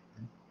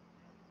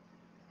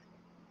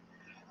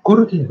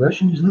 Coroutine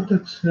version is not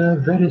that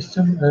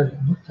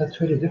not that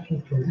very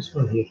different from this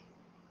one here.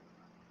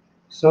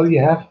 So you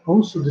have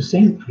also the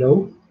same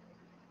flow,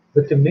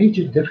 but the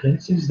major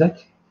difference is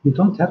that you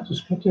don't have to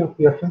split up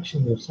your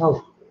function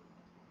yourself.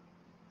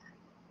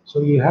 So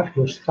you have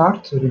your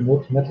start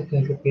remote method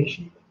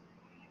invocation,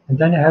 and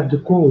then I have the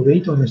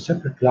co-await on a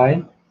separate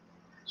line.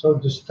 So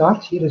the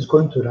start here is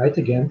going to write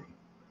again.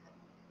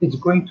 It's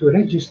going to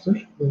register,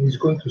 and it's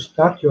going to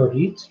start your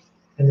read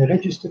and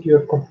register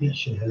your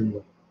completion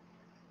handler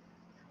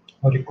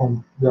or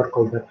your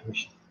callback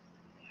function.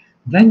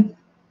 Then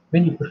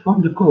when you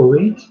perform the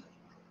co-await,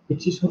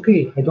 it says,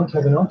 okay, I don't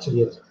have an answer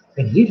yet.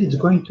 And here it's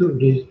going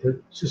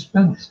to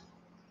suspend.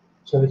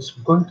 So it's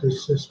going to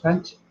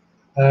suspend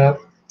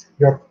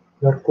your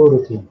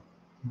coroutine.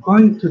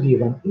 Going to the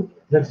event loop,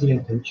 that's the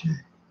intention.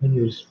 When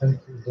you suspend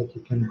that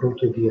you can go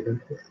to the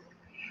event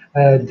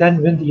loop.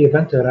 Then when the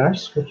event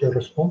arrives with your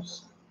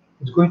response,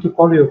 it's going to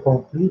call your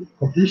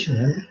completion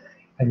handler.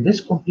 And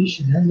this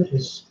completion handler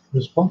is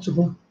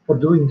responsible for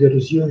doing the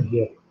resume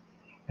here.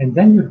 And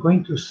then you're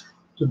going to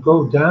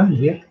go down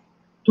here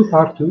to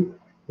part two.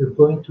 You're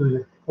going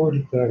to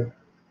co-return.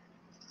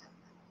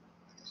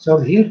 So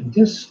here,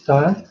 this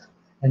style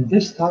and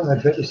this style are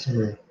very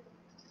similar.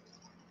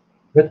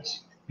 But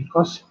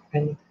because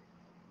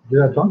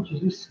the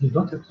advantage is you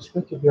don't have to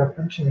split up your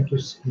function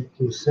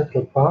into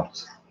several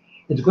parts,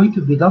 it's going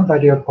to be done by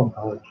your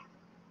compiler.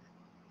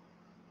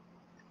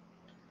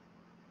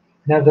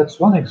 Now that's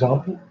one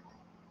example.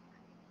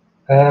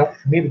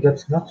 Maybe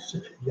that's not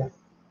such, yeah.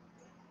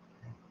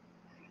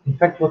 In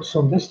fact, what's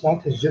on this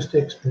slide is just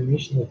an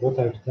explanation of what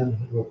I've done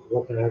here,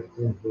 what I have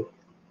done here.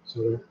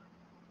 So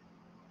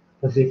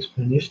that's the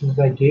explanation that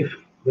I gave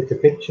with the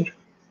picture.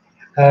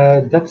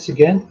 That's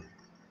again,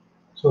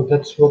 so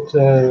that's what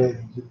the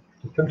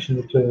function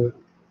with the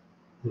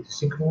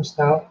synchronous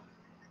style.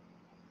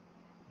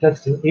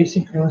 That's the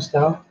asynchronous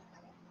style,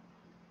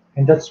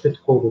 and that's with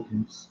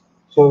coroutines.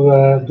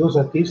 So those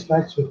are these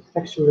slides with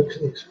textual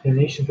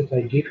explanation, but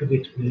I gave you the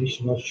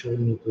explanation, not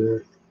showing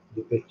you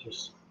the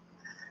pictures.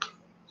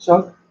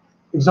 So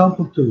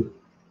example 2.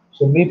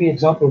 So maybe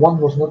example 1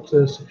 was not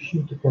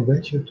sufficient to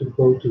convince you to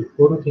go to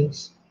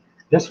coroutines.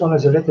 This one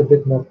is a little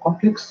bit more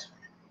complex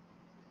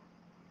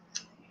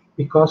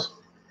because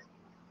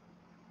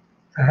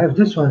I have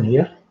this one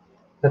here.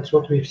 That's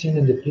what we've seen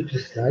in the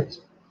previous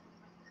slides.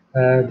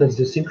 That's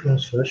the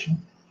synchronous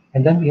version.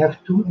 And then we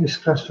have two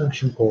express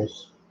function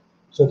calls.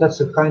 So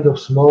that's a kind of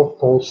small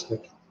call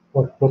stack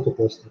or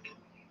protocol stack.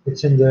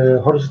 It's in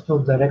the horizontal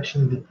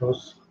direction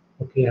because,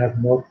 okay, I have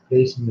more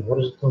place in the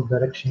horizontal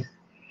direction.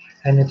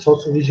 And it's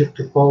also easier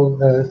to call,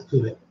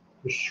 to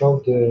show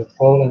the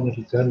call and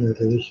return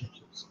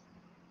relationships.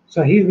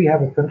 So here we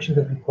have a function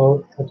that we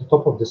call at the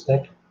top of the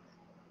stack.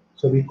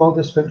 So we call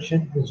this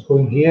function, it's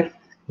going here.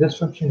 This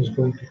function is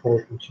going to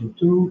call function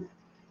 2,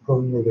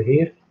 going over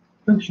here.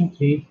 Function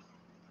 3,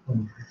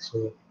 it's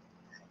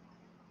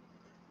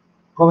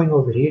going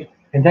over here.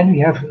 And then we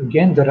have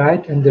again the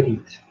write and the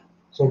read.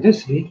 So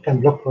this read can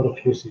block for a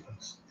few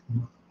seconds.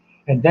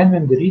 And then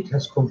when the read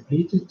has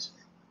completed,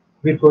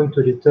 we're going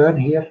to return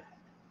here.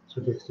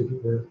 So that's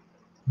the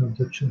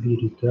that should be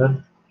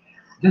return.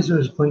 This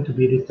is going to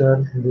be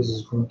return, and this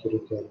is going to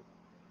return.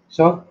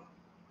 So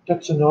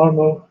that's a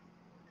normal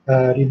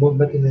remote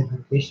method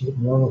implementation with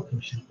normal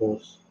function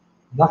calls.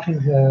 Nothing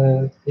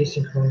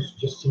asynchronous,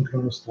 just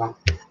synchronous style.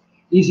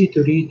 Easy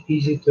to read,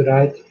 easy to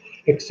write,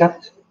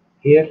 except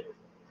here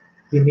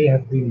we may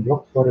have been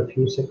blocked for a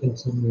few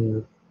seconds,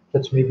 and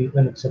that's maybe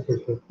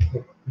unacceptable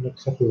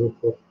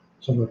for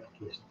some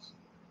applications.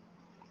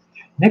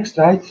 Next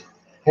slide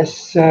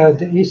has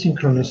the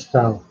asynchronous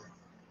style.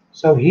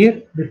 So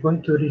here we're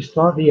going to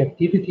restore the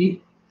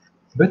activity,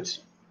 but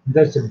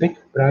there's a big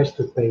price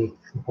to pay,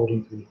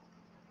 according to me.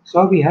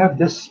 So we have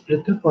this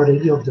split up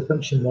already of the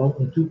function 1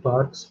 in two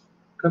parts,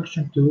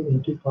 function 2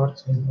 in two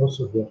parts, and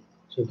also here.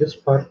 So this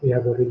part we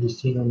have already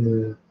seen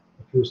on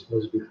a few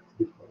slides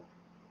before.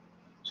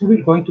 So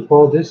we're going to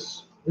call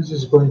this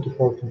is going to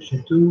call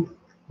function 2,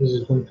 this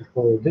is going to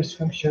call this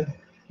function.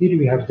 Here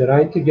we have the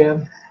write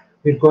again.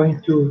 We're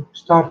going to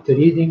start the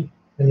reading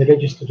and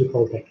register the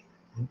callback.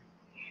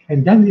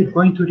 And then we're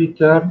going to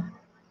return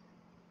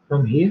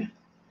from here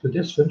to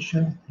this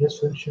function,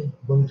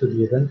 going to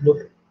the event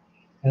loop,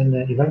 and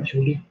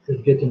eventually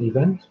we'll get an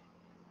event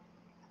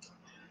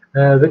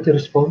with a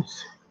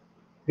response.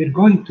 We're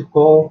going to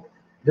call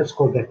this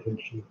callback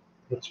function.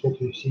 That's what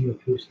we've seen a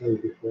few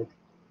slides before.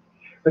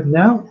 But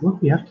now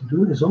what we have to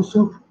do is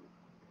also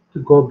to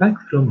go back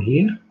from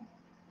here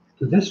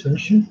to this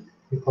function,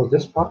 because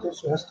this part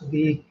also has to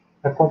be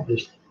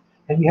accomplished.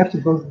 And we have to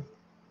go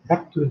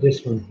back to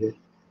this one here.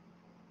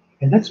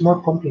 And that's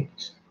more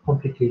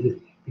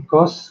complicated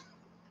because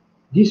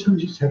these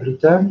functions have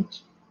returned,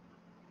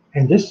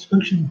 and this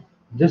function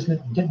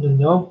didn't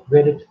know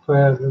where it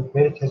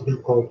has been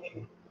called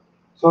from.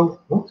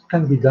 So what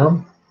can be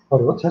done, or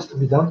what has to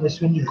be done,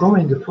 is when you go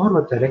in the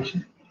forward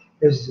direction,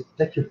 is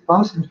that you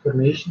pass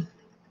information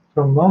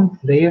from one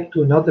layer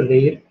to another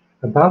layer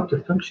about the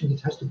function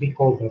that has to be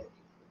called back.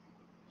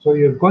 So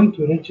you're going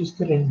to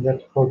register in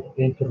that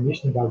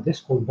information about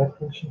this callback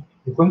function.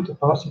 You're going to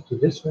pass it to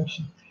this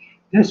function.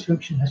 This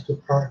function has to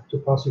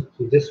pass it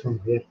to this one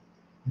here,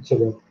 and so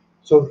on.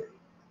 So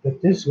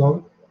that this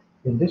one,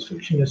 when this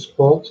function is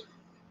called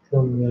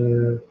from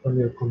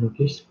your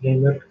communication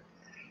framework,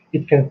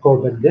 it can call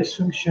back this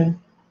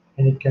function,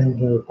 and it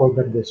can call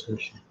back this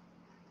function.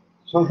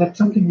 So that's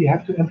something you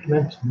have to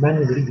implement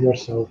manually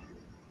yourself.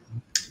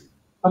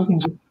 Something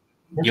that,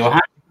 yes.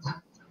 Johan?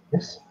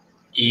 Yes?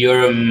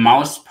 Your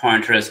mouse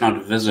pointer is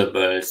not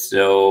visible,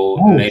 so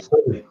maybe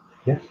sorry.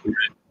 Yes.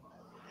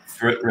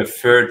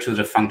 Refer to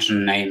the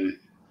function name.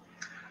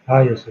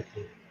 Yes,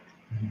 okay.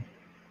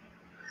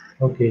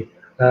 Okay,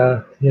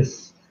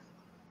 yes.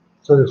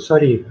 So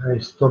sorry, I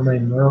thought my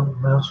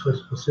mouse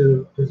was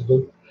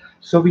visible.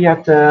 So we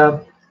had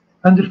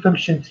under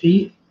function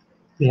 3,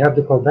 we have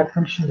the callback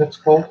function that's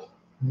called,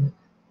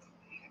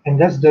 and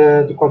that's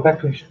the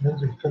callback function.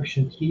 Under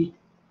function 3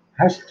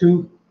 has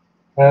to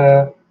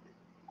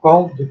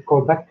call the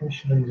callback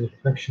function under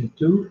function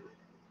 2,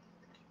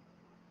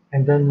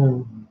 and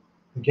then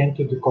again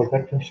to the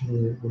callback function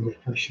under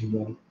function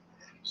 1.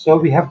 So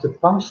we have to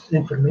pass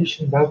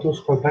information about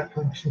those callback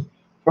functions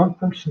from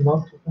function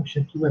 1 to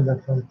function 2, and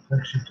then from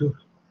function 2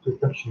 to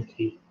function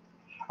 3.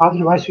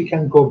 Otherwise, we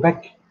can go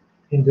back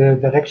in the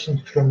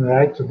direction from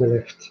right to the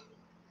left.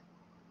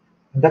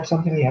 And that's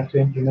something you have to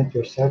implement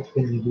yourself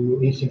when you do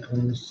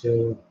asynchronous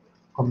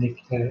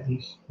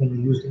when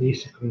you use the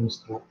asynchronous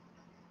style.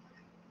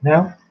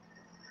 Now,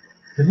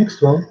 the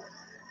next one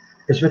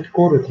is with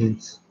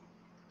coroutines.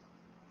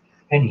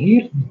 And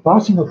here, the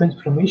passing of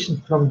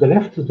information from the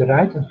left to the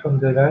right and from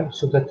the right,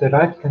 so that the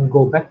right can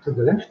go back to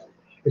the left,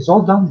 is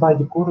all done by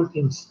the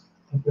coroutines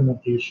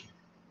implementation.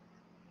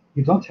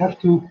 You don't have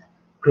to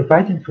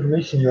provide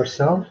information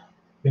yourself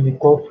when you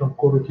call from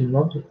coroutine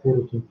 1 to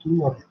coroutine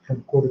 2, or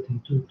from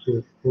coroutine 2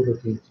 to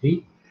coroutine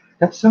 3.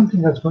 That's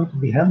something that's going to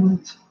be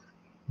handled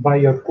by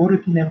your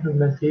coroutine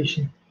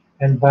implementation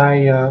and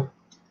by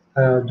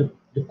the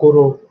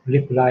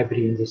Corolib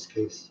library in this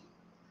case.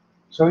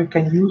 So you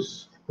can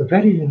use a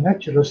very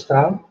natural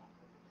style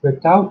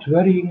without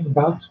worrying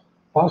about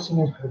passing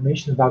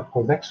information about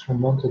callbacks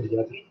from one to the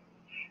other.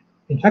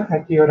 In fact,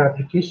 at your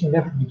application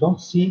level, you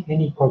don't see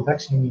any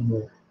callbacks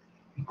anymore,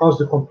 because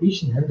the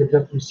completion handler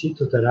that you see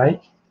to the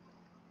right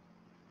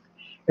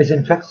is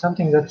in fact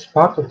something that's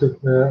part of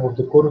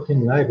the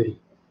coroutine library.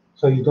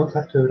 So you don't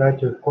have to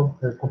write your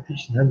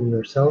completion handler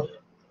yourself.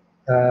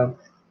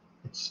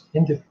 It's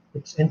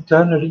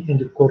internally in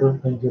the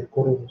Corolib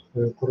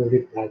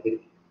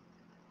library.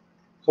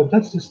 So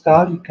that's the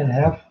style you can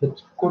have with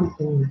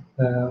coroutine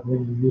when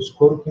you use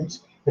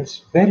coroutines.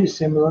 It's very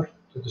similar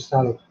to the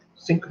style of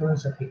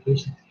synchronous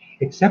application,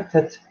 except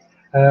that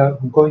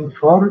going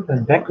forward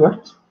and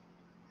backward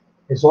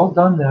is all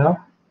done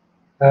now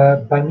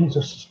by means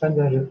of suspend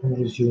and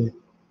resume.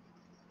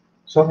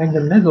 So in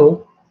the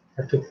middle,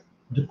 at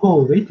the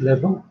call wait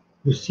level,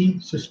 you see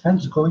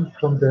suspense going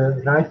from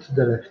the right to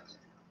the left.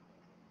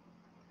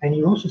 And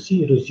you also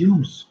see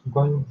resumes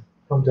going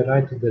from the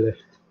right to the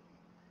left.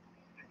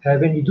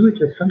 When you do it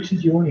with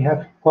functions, you only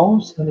have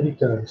calls and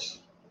returns.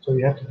 So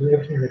you have to do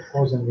everything that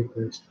calls and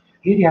returns.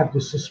 Here you have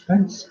the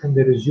suspense and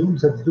the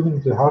resumes that's doing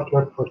the hard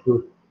work for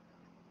you.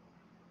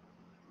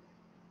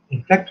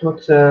 In fact,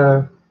 what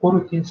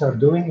coroutines are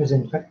doing is,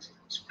 in fact,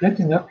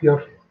 splitting up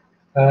your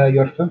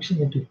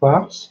function into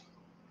parts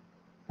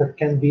that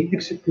can be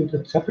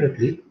executed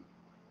separately,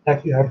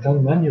 like you have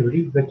done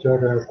manually with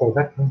your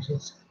callback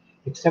functions,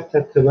 except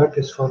that the work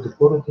is for the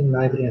coroutine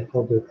library and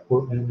for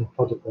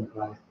the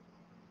compiler.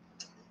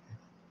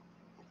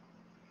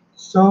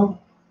 So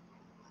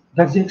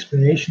that's the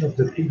explanation of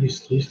the previous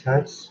 3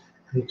 slides.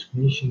 The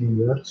explanation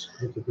in words,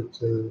 a little bit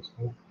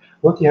small.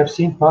 What you have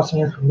seen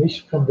passing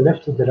information from the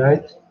left to the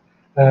right.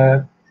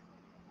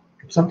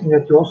 It's something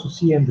that you also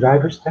see in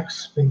driver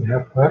stacks when you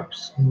have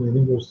verbs in the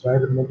Windows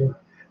driver model.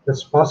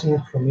 That's passing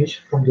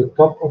information from the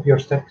top of your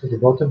stack to the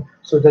bottom,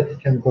 so that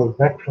it can go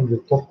back from the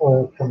top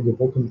from the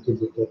bottom to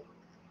the top.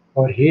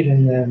 Or here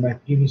in my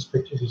previous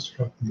pictures, it's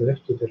from the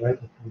left to the right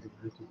and from the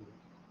right to the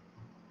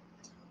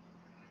left.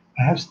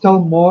 I have still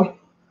more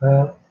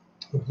of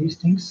these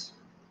things.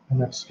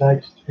 I'm at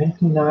slide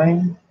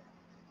 29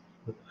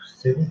 or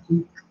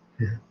 70.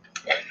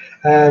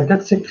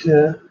 That's it.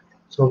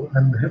 So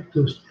I'm have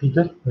to speed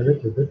up a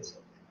little bit.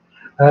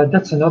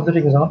 That's another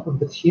example,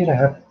 but here I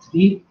have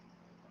 3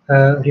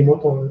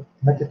 remote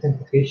method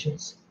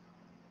invocations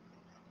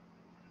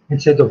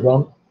instead of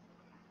 1.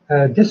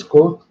 This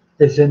code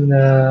is in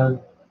the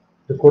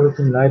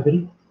coroutine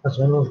library as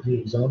one of the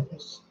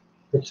examples.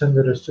 It's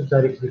under a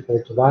subdirectory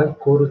called while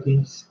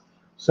coroutines.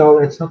 So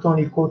it's not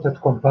only code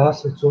that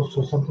compiles, it's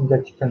also something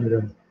that you can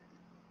run.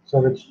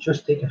 So it's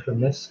just taken from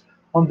this.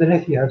 On the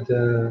left, you have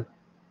the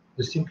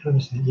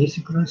synchronous and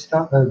asynchronous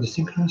style. The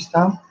synchronous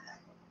style.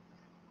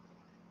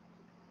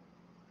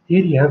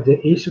 Here you have the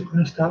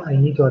asynchronous style. I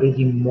need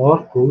already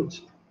more code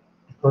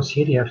because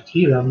here you have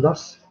 3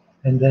 lambdas,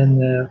 and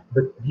then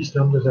but these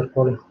lambdas are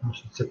calling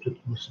functions, separate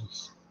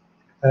functions.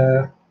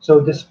 So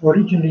this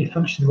originally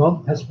function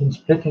 1 has been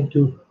split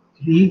into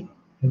 3,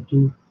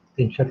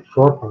 in fact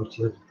 4 parts.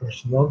 You have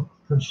function 1,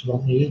 function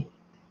 1a,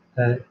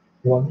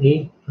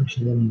 1a,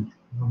 function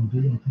 1b,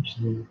 and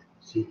function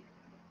 1c.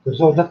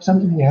 So that's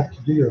something you have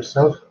to do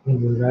yourself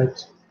when you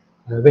write,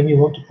 when you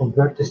want to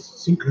convert this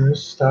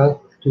synchronous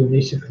style to an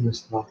asynchronous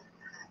style.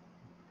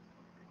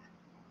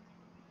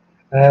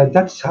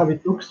 That's how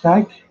it looks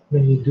like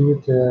when you do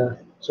it.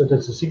 So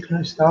that's the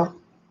synchronous style.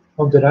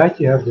 On the right,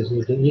 you have the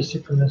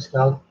asynchronous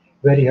style,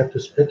 where you have to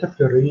split up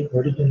your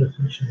original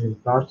function in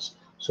parts.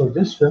 So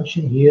this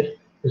function here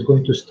is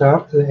going to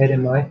start the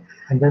RMI,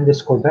 and then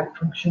this callback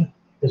function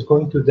is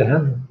going to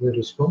handle the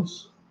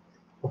response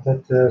of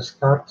that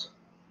start.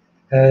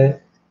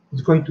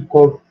 It's going to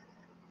call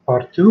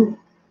part 2,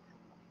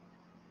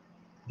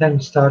 then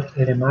start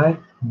RMI,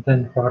 and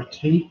then part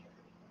 3,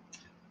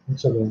 and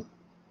so on.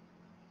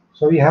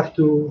 So you have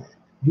to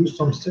use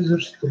some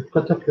scissors to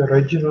cut up your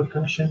original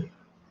function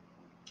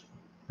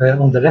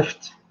on the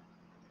left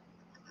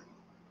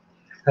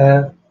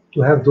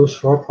to have those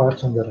 4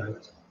 parts on the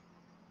right.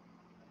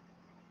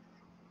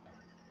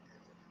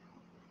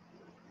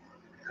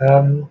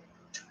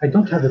 I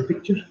don't have a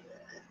picture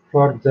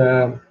for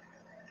the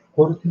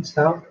coroutine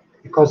style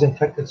because in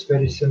fact it's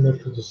very similar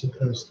to the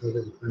synchronous style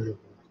that you find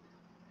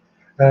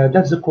above.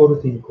 That's the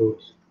coroutine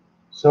code.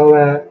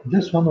 So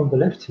this one on the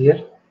left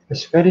here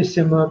is very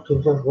similar to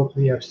what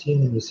we have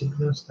seen in the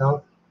synchronous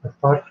style,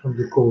 apart from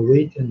the call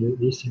wait and the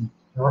async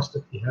task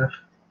that we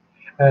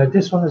have.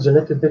 This one is a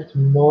little bit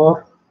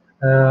more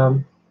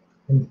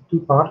in 2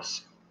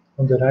 parts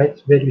on the right,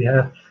 where we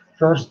have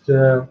first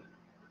the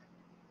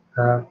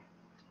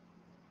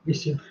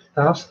async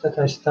task that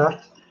I start,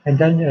 and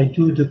then I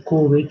do the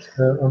call wait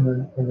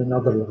on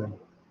another line,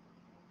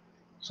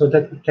 so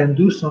that we can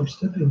do some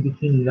stuff in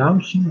between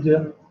launching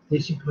the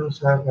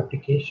asynchronous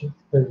application,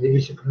 the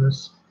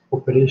asynchronous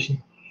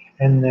operation,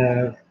 and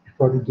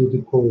before we do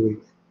the call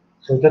wait.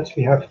 So that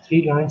we have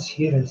 3 lines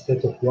here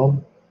instead of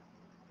 1,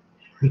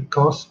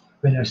 because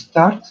when I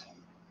start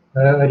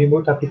a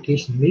remote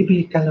application, maybe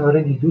I can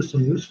already do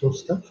some useful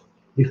stuff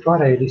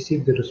before I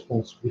receive the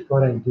response,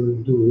 before I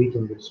do wait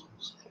on the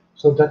response.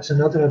 So that's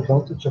another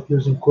advantage of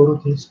using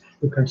coroutines.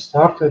 You can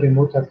start a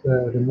remote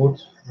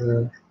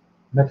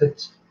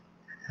method,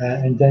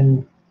 and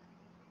then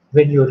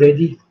when you're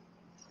ready,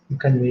 you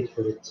can wait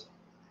for it.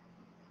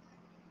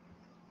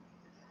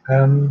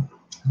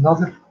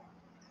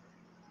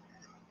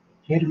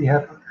 Here we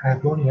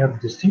only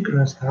have the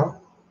synchronous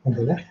style on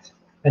the left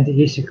and the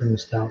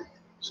asynchronous style.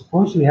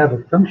 Suppose we have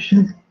a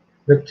function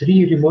with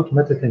 3 remote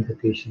method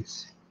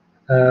invocations,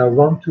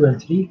 1, 2, and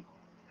 3.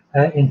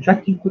 In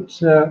fact, you could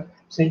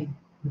say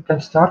you can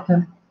start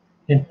them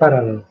in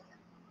parallel,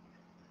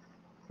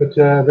 but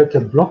with a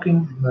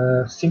blocking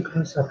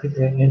synchronous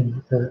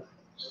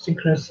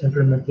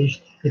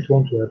implementation, it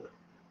won't work.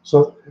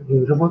 So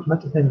the remote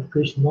method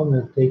invocation one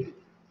will take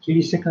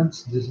 3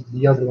 seconds,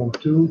 the other one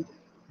 2,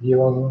 the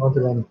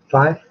other one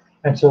 5,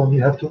 and so on.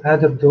 You have to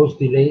add up those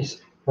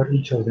delays for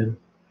each of them.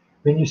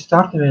 When you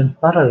start them in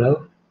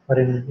parallel or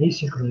in an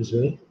asynchronous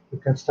way, you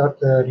can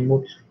start a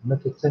remote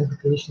method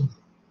invocation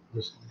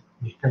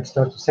You can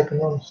start the second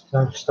one,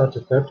 start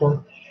the third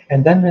one,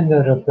 and then when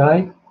the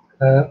reply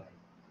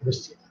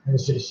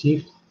is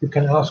received, you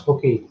can ask,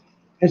 okay,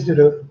 is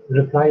the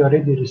reply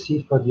already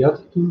received for the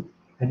other two?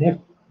 And if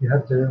you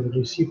have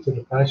received the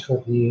replies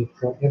for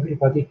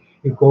everybody,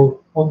 you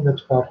go on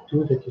with part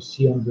 2 that you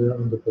see on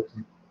the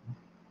bottom.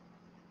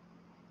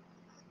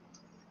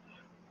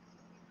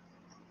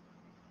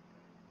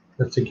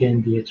 That's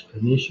again the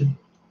explanation.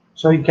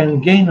 So you can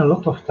gain a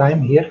lot of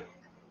time here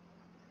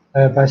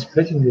by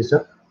splitting this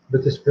up,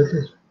 but the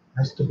split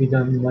has to be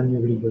done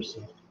manually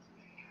yourself.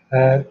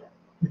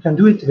 You can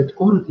do it with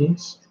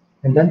coroutines,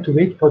 and then to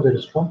wait for the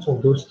response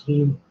of those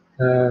three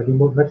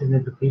remote method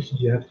applications,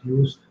 you have to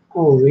use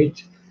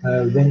co-await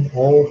when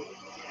all,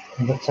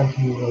 and that's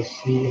something you will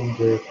see in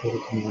the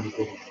coroutine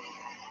library.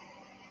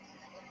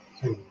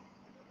 So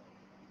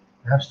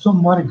I have some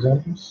more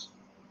examples.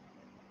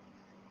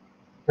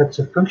 That's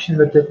a function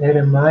with the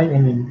RMI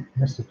and a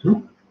nested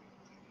loop.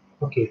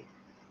 Okay,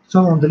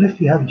 so on the left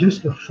we have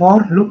just a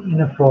for loop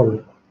in a for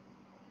loop,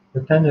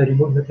 but then a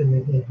remote method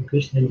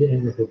application in the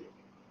end of it.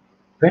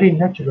 Very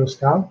natural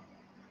style,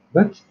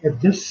 but if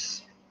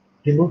this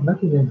remote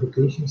method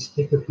invocations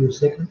take a few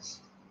seconds,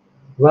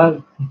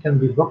 well, it can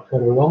be blocked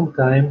for a long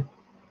time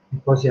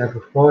because you have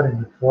a for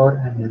and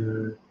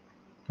it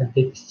can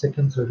take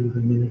seconds or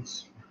even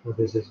minutes before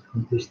this is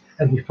accomplished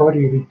and before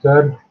you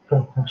return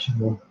from function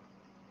 1.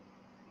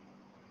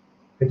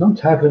 I don't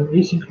have an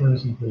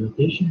asynchronous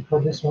implementation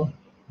for this one,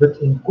 but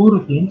in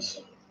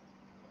coroutines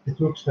it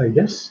looks like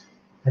this.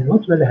 And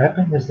what will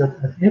happen is that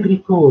at every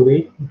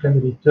co-await you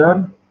can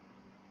return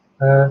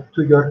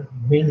to your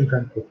main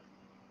event loop,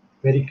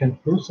 where you can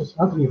process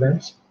other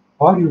events,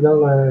 or you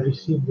will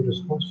receive the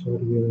response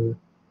to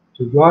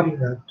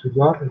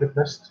your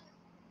request,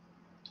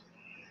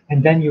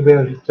 and then you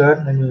will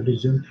return and you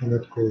resume from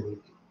that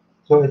co-await.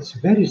 So it's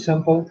very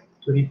simple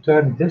to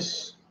return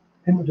this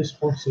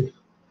unresponsive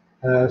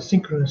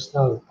synchronous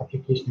style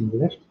application on the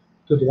left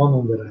to the one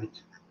on the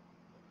right.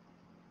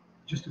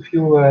 Just a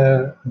few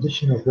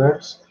additional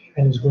words,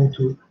 and it's going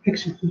to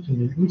execute in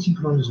an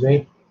asynchronous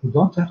way. You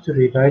don't have to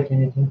rewrite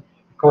anything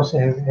because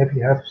if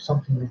you have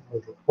something like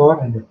a for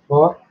and a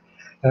for,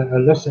 a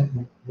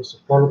lesson with a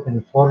for loop and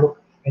a for loop,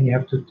 and you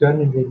have to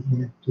turn it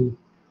into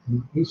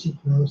an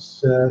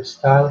asynchronous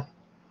style,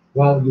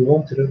 well, you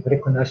won't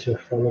recognize your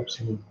for loops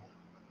anymore.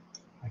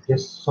 I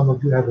guess some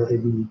of you have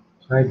already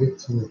tried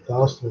it in the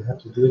past or have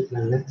to do it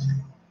like that,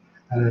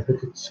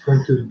 but it's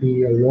going to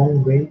be a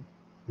long way,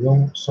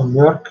 some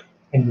work,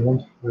 and you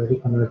won't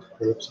recognize the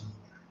for loops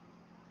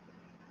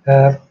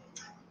anymore.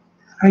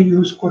 I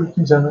use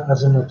coroutines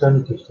as an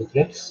alternative to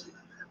threads.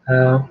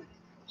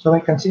 So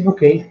I can say,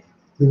 okay,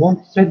 you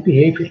want thread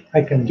behavior,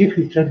 I can give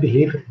you thread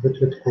behavior, but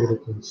with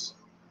coroutines.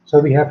 So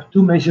we have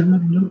two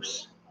measurement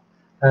loops.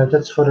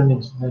 That's for an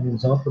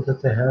example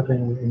that I have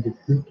in the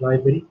Qt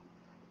library.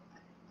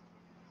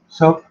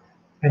 So,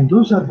 and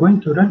those are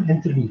going to run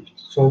interleaved.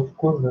 So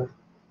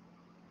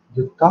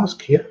the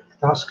task here,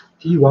 task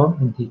T1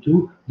 and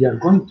T2, they are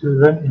going to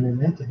run in an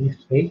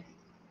interleaved way,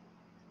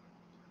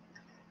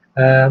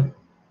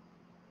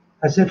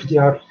 as if they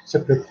are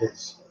separate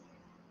threads.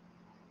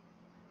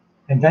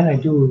 And then I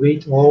do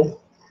await all.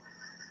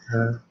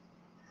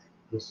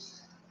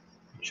 This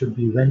it should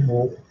be when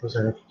all because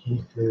I have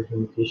changed the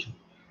limitation.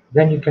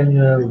 Then you can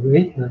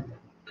wait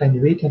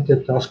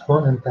until task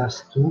 1 and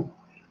task 2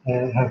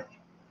 have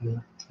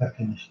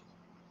finished.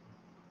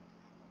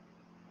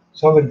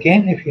 So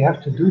again, if you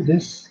have to do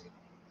this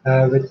in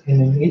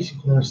an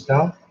asynchronous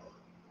style,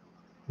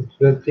 it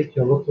will take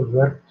you a lot of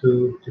work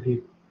to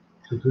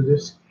do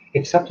this.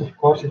 Except of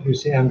course if you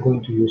say I'm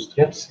going to use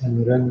threads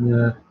and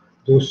run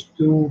those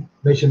two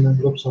measurement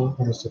loops on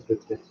a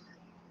separate thread.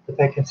 But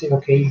I can say,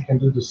 okay, you can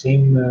do the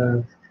same.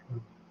 You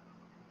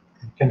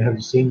can have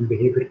the same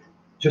behavior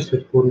just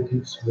with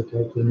coroutines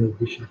without any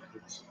additional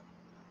threads.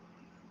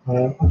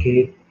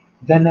 Okay,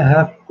 then I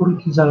have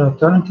coroutines are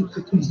alternative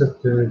to things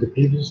that the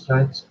previous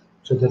slides.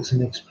 So that's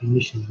an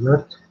explanation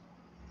word.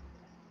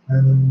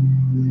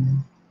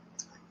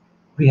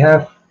 We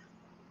have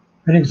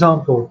an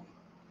example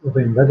of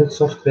embedded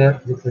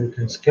software that we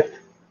can skip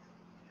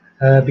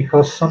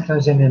because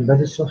sometimes in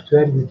embedded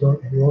software you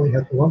only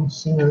have one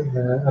single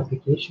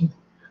application,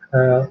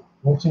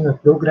 one single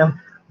program,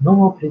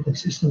 no operating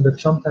system, but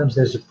sometimes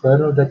there's a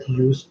kernel that you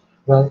use.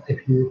 Well,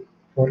 if you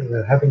for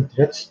having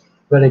threads,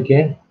 well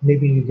again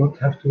maybe you don't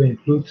have to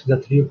include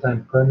that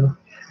real-time kernel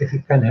if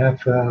you can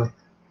have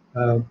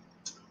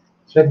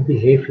thread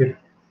behavior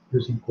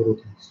using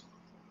coroutines.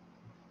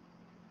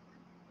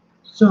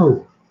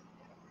 So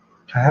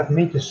I have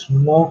made a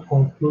small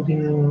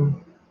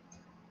concluding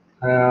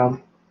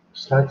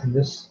slide in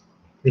this.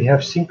 We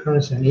have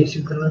synchronous and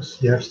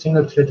asynchronous. You have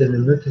single thread and a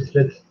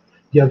multi-thread.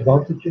 The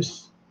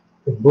advantages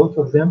of both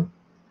of them.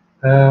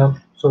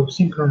 So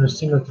synchronous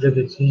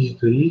single-threaded is easy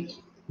to read.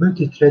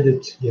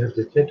 Multi-threaded, you have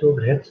the thread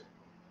overhead.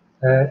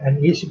 And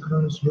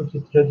asynchronous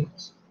multi-threaded,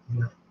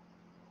 yeah.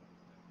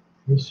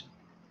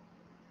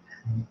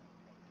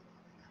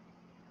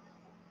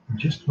 I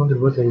just wonder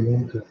what I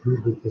want to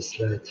do with this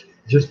slide.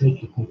 Just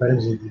make a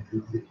comparison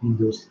between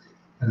those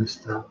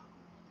stuff.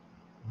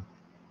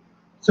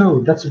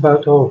 So that's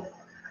about all.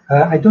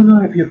 I don't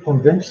know if you're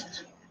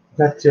convinced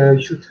that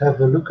you should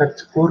have a look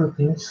at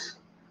coroutines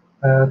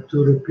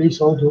to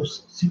replace all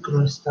those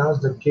synchronous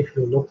styles that give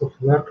you a lot of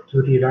work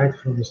to rewrite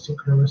from a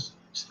synchronous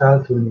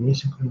style to an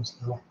asynchronous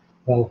style.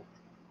 Well,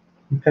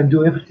 you can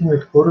do everything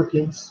with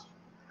coroutines.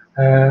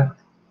 And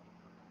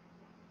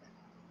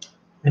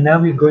now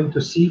we're going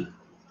to see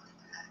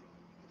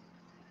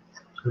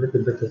a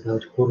little bit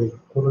about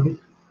Corolib.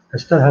 I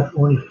still have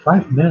only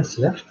 5 minutes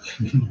left,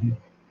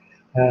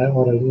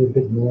 or a little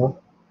bit more.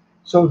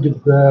 So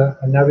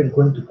and now we're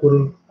going to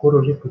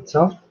Corolib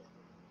itself.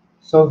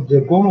 So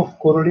the goal of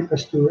Corolib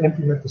is to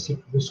implement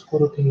this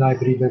coroutine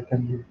library that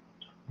can be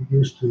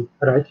used to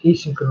write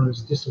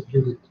asynchronous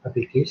distributed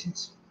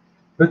applications,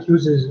 but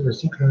uses a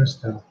synchronous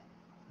style.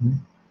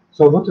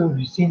 So what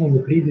we've seen in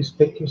the previous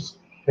pictures,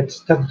 that's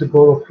the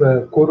goal of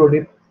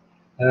Corolib.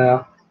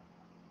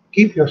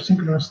 Keep your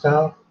synchronous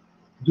style,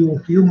 do a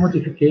few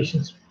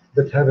modifications,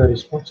 but have a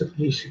responsive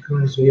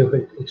asynchronous way of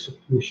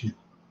execution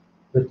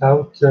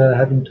without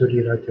having to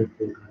rewrite your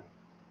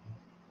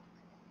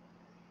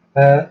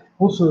program.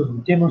 Also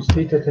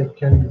demonstrate that it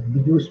can be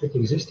used with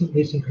existing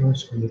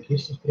asynchronous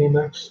communication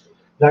frameworks,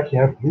 like you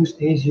have Boost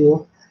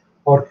ASIO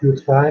or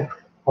Qt 5,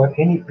 or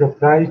any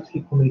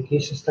proprietary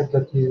communication stack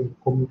that you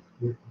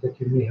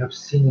may have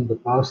seen in the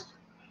past.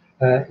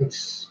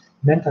 It's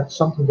meant as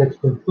something that you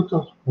can put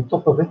on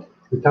top of it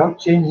without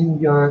changing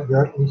your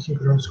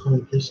asynchronous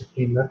communication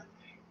framework,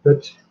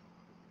 but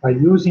by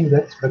using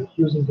that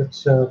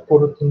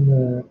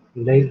coroutine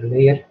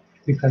layer,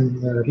 you can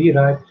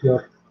rewrite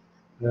your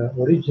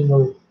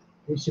original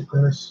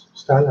asynchronous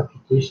style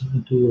application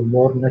into a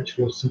more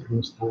natural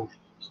synchronous style.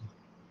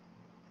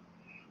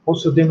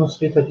 Also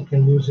demonstrate that you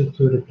can use it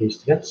to replace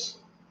threads,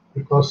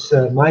 because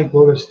my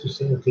goal is to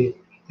say, okay,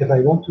 if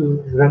I want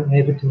to run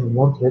everything in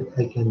one thread,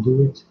 I can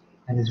do it,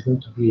 and it's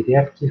going to be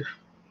reactive.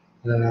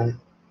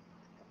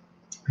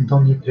 I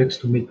don't need threads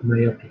to make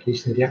my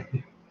application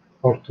reactive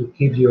or to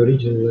keep the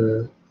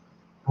original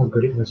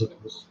algorithm as it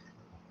was.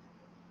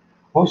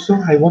 Also,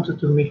 I wanted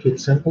to make it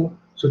simple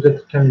so that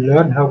you can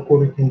learn how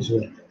coroutines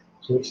work.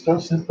 So it's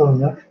still simple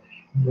enough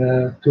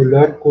to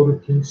learn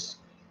coroutines,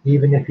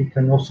 even if you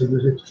can also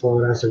use it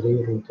as a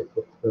layer on top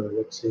of,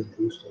 let's say,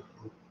 Boost or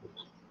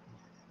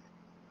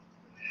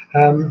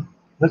output.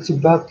 That's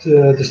about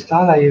the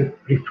style I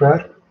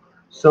prefer.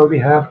 So we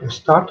have a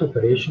start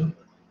operation.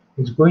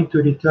 It's going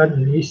to return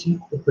an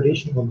async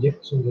operation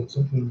object, so that's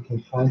something you can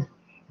find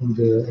in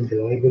the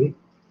library.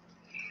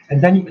 And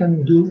then you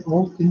can do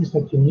all things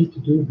that you need to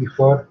do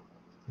before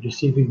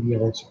receiving the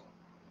answer.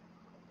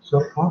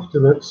 So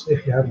afterwards,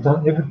 if you have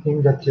done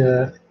everything that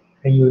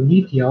and you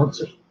need the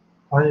answer,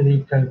 finally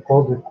you can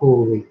call the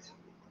correlate,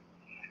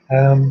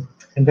 and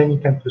then you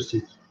can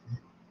proceed.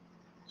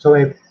 So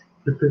I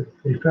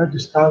prefer the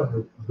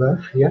style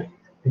above here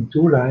in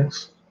 2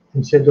 lines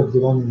instead of the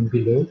one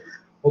below,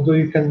 although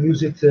you can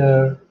use it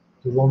the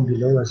one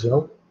below as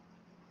well.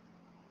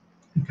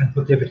 You can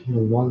put everything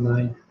in 1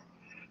 line,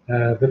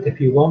 but if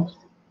you want,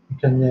 you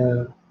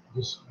can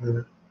just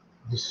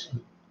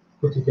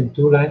put it in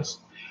 2 lines.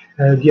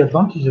 The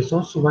advantage is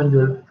also when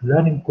you're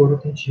learning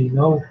coroutines,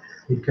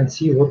 you can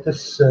see what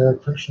this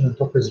function on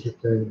top is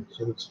returning.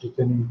 So it's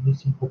returning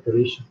async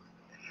operation.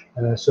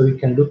 So you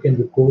can look in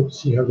the code,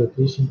 see how the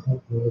async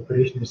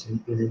operation is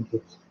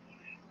implemented.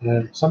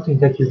 Something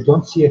that you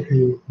don't see if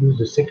you use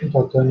the second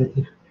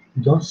alternative.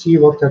 You don't see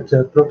what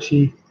that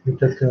proxy with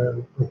that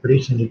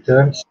operation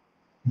returns.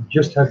 You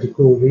just have the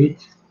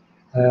correlate,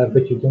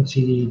 but you don't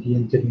see the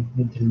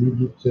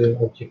intermediate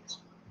objects.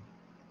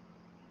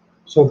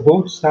 So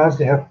both styles,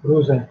 they have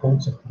pros and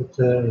cons, but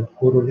in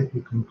Corolib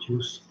you can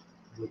choose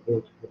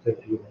both,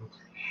 whatever you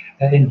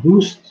want. In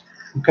Boost,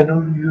 you can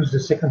only use the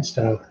second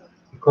style,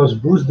 because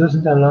Boost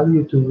doesn't allow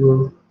you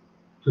to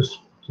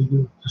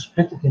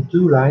split it in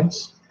 2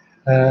 lines.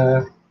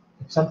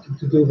 It's something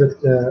to do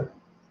with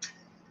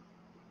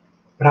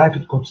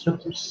private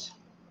constructors.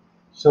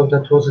 So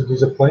that was a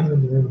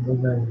disappointment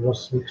when I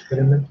was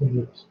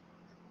experimenting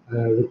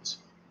with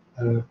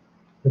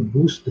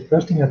Boost. The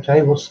first thing I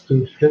tried was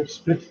to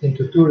split it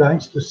into 2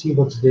 lines to see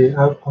what's the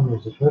outcome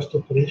of the first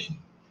operation,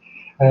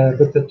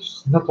 but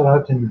that's not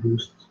allowed in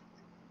Boost.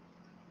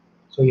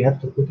 So you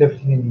have to put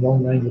everything in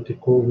 1 line with the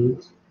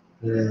correlate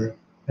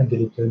and the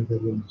return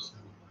value on the side.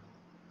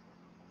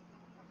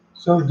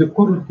 So the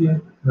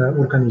coroutine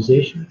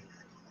organization.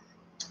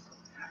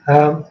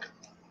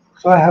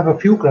 So I have a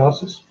few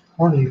classes,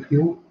 only a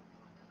few.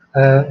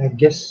 I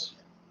guess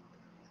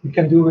you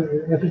can do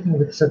everything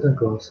with 7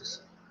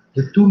 classes.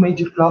 The 2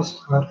 major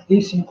classes are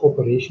async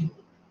operation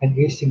and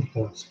async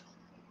task.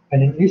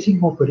 And an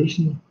async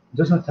operation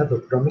does not have a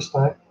promise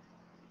type.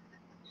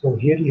 So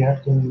here you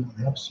have to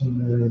have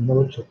some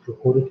knowledge of the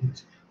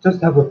coroutines. It does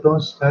have a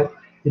promise type.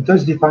 It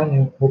does define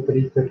an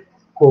operator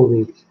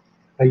correlate.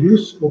 I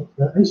use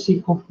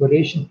async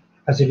operation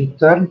as a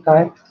return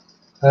type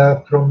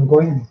from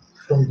going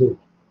from the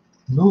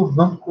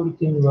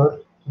non-coroutine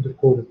word to the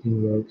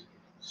coroutine world.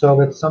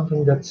 So it's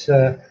something that's,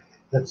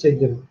 let's say,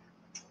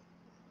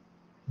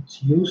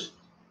 it's used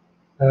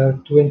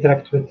to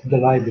interact with the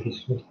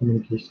libraries with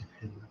communication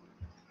framework.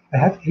 I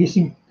have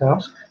async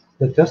task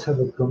that does have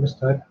a promise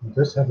type,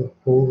 does have a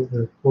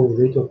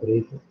wait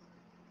operator.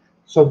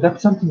 So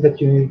that's something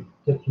that you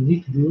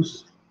need to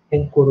use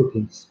in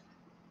coroutines,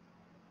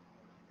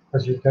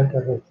 as you don't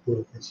have a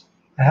coroutines.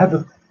 I have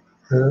a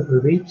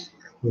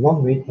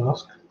one-wait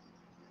task.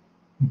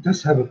 It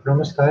does have a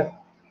promise type,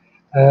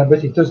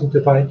 but it doesn't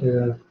divide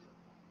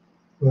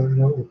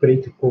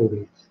operator call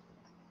rate.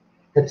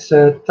 It's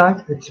a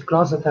type. It's a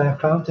class that I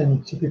found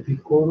in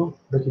CPP Coro,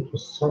 but it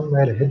was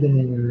somewhere hidden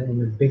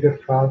in a bigger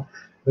file.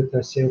 But I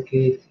say,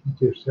 okay, it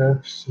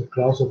deserves a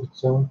class of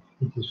its own.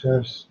 It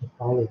deserves a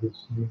file of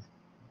its own.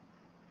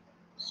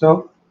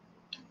 So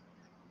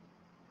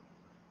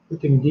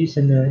putting these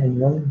in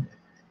one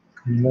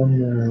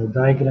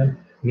diagram,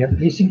 we have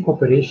async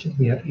operation,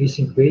 we have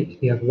async wait,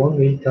 we have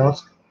one-wait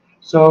task.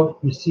 So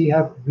we see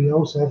we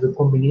also have a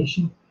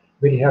combination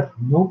where you have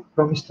no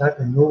promise type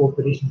and no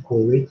operation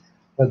call wait.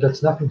 But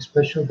that's nothing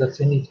special. That's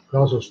any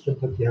class or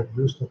script that we have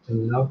used up till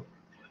now.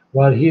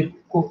 While here,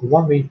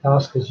 one-wait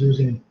task is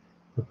using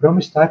a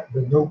promise type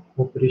but no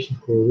operation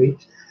call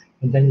wait.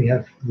 And then we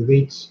have the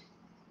waits,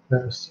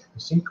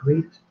 sync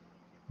wait.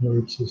 No,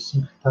 it's a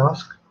sync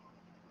task.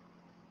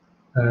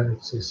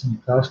 It's a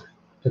sync task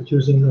that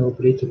using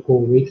operator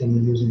call wait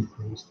and using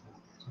promise type.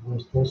 So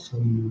there's also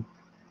some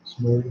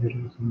small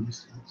errors in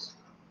this case.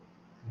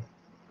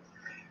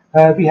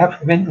 We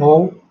have when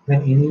all,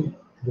 when any.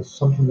 That's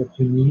something that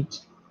you need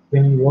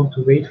when you want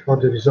to wait for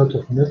the result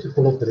of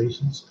multiple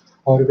operations,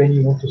 or when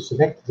you want to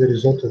select the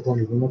result of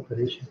only one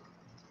operation.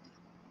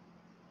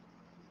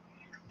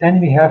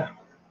 Then we have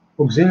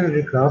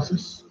auxiliary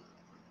classes,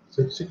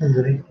 so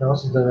secondary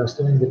classes that are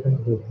still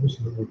independent of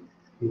using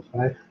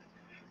Q5.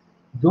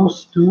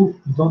 Those two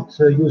don't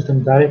use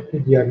them directly,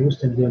 they are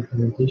used in the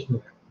implementation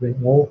of when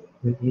all,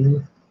 when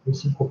any,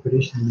 async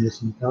operation and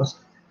async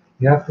task.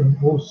 We have an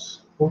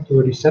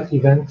auto reset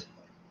event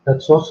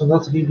that's also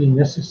not really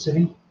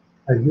necessary.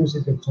 I use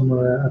it in some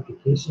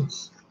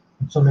applications,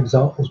 in some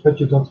examples, but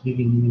you don't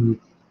really need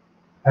it.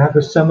 I have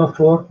a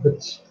semaphore,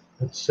 but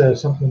it's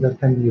something that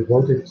can be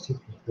avoided in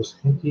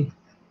C++20,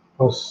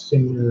 because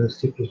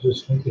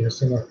C++20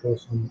 has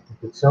semaphores on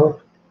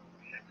itself.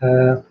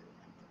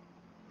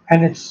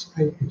 And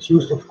it's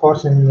used, of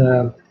course,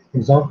 in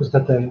examples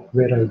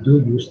where I do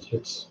use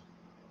threads.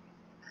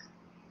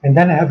 And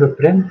then I have a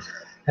print,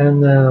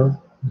 and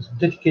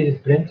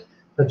dedicated print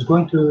that's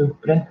going to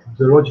print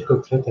the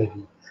logical thread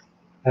ID,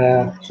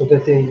 so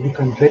that you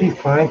can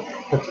verify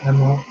that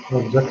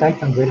that I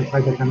can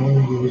verify that I'm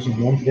only using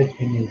one thread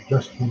when I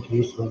just want to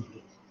use one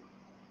thread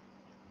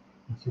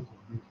instead of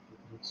multiple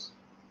threads.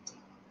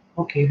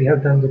 Okay, we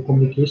have then the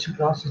communication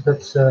classes.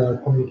 That's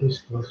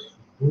communication class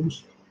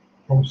boost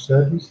from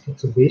service.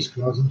 That's a base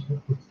class. In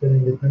fact, it's still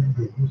independent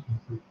of boost.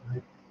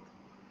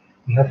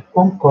 We have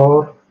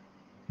Concore.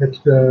 That's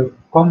the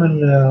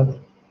common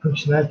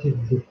functionality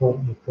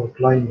for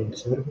client and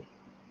server.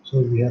 So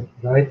we have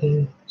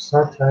writing,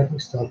 start reading,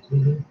 start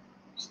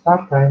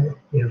timer.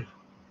 We have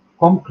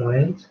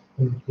client,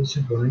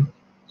 communication client.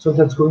 So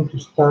that's going to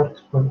start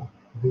from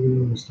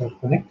doing start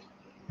connect,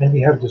 and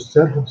we have the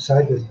server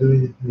side that's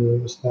doing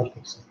the start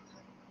accept.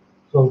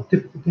 So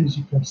typical things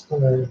you can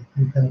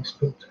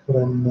expect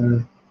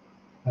from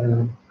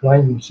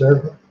client and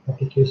server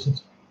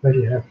applications, where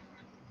you have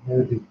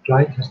the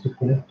client has to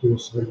connect to a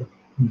server,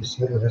 and the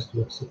server has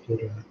to accept your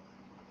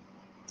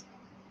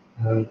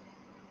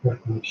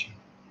connection.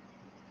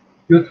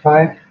 Qt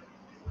 5.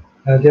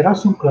 There are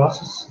some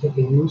classes that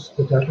they use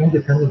that are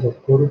independent of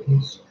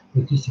coroutines,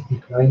 the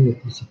TCP client,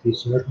 the TCP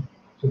server.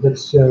 So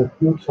that's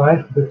Qt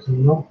 5, but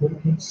no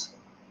coroutines.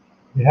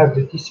 We have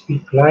the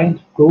TCP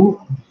client Go,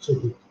 so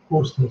the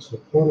Go stands for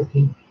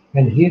coroutine,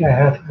 and here I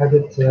have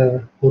added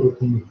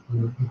coroutine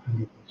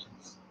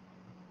implementations.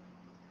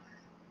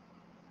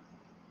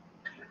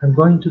 I'm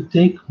going to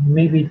take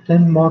maybe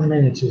 10 more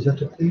minutes. Is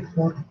that okay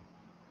for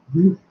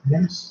you?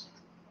 Yes?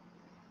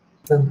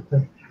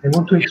 I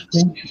want to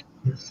explain.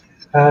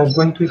 I'm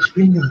going to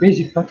explain the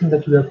basic pattern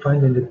that you will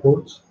find in the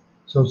codes.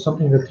 So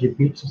something that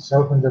repeats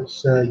itself and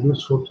that's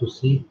useful to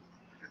see.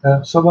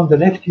 So on the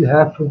left you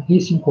have an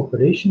async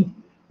operation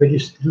where you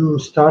do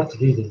start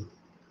reading.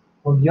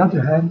 On the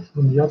other hand,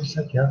 on the other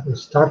side you have a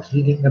start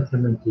reading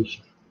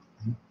implementation.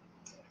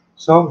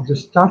 So the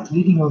start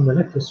reading on the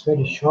left is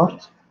very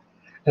short.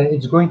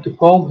 It's going to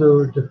call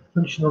the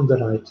function on the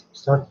right,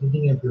 start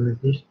reading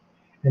implementation.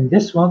 And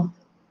this one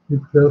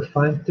you will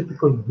find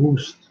typical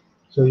boost.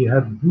 So you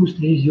have boost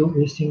ratio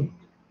async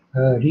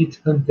read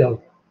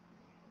until,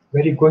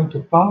 where you're going to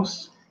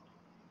pass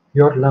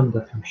your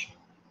lambda function.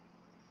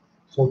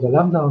 So the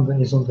lambda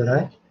is on the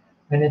right,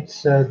 and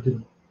it's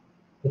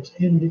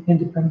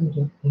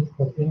independent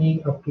of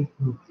any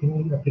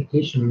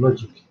application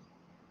logic.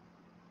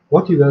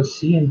 What you will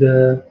see in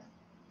the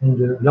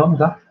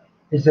lambda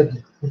is that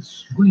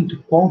it's going to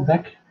call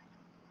back,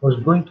 or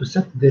is going to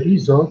set the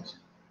result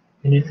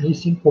in an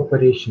async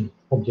operation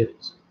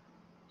object.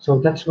 So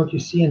that's what you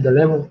see in the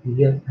level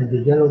here and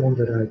the yellow on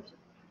the right.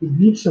 It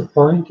needs a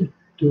pointer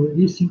to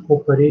async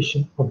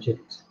operation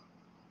object,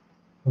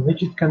 on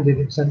which it can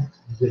represent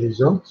the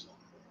result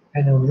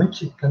and on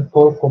which it can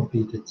call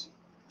completed.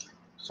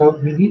 So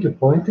we need a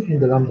pointer in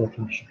the lambda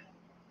function.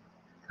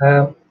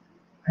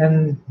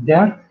 And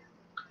there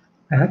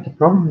I had the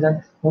problem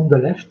that on the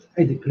left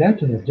I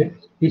declared an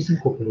object,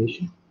 async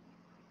operation,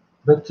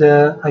 but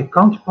I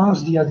can't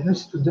pass the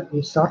address to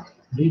the start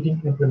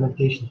reading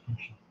implementation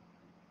function.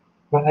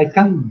 Well, I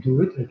can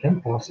do it, I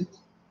can pass it,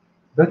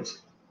 but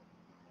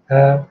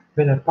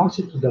when I pass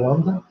it to the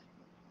lambda,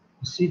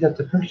 you see that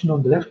the function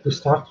on the left, the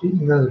start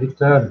reading, will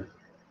return.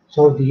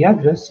 So the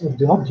address of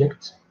the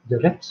object, the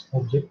ret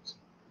object,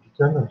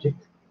 return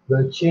object,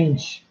 will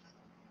change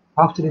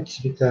after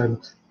it's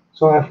returned.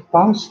 So I've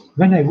passed,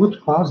 when I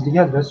would pass the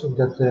address of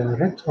that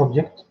ret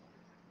object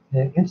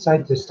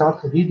inside the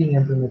start reading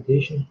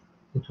implementation,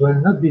 it will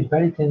not be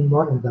valid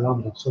anymore in the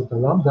lambda. So the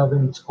lambda,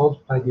 when it's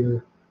called by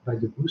the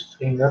boost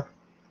framework,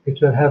 it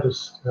will have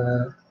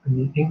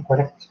an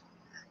incorrect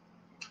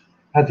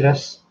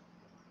address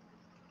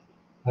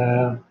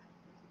of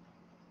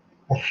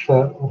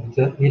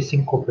the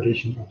async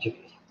operation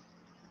object.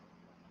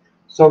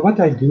 So what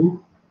I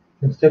do,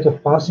 instead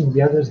of passing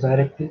the address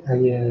directly,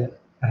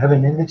 I have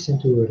an index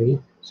into array.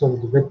 So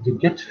with the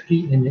get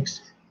free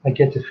index, I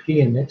get a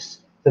free index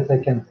that I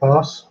can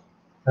pass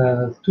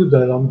to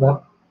the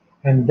lambda,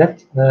 and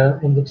that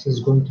index is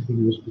going to be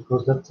used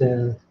because that's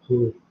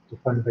to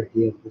find back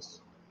the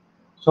address.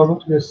 So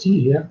what we'll see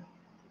here,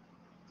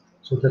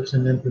 so that's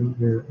an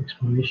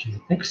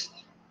explanation text.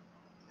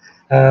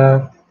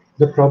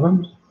 The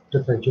problem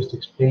that I just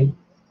explained,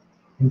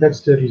 and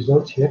that's the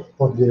result here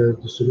for the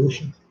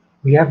solution.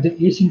 We have the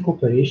async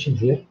operation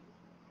here.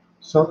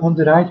 So on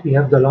the right, we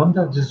have the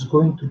lambda. This is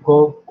going to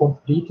go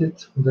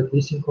completed on that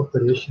async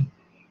operation.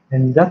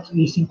 And that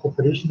async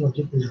operation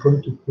object is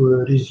going to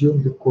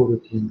resume the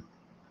coroutine,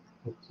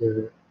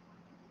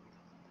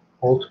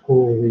 alt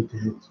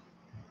co-awaiting it.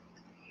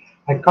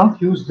 I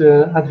can't use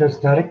the address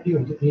directly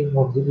of the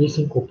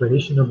async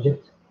operation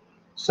object.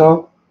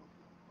 So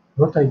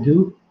what I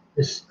do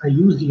is I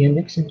use the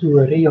index into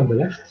array on the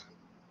left,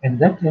 and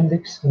that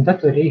index and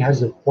that array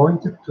has a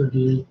pointer to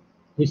the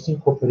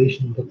async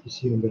operation that you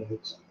see on the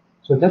right.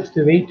 So that's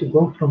the way to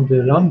go from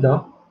the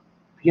lambda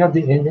via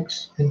the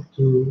index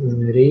into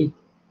an array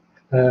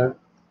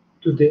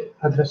to the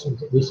address of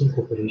the async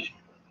operation.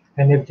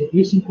 And if the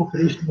async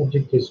operation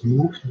object is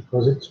moved,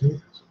 because it's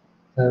moved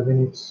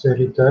when it's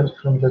returned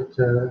from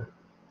that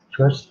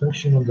first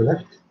function on the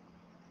left,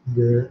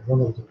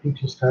 one of the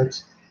previous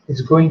slides,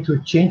 it's going to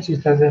change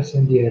its address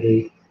in the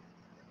array.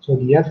 So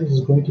the address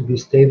is going to be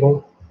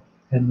stable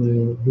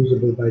and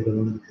usable by the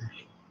lambda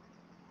function.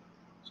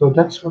 So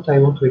that's what I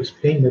want to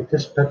explain with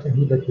this pattern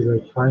here that you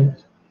will find.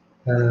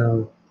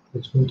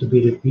 It's going to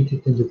be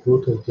repeated in the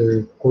code of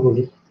the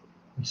Corolib.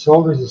 It's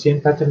always the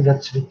same pattern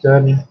that's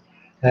returning.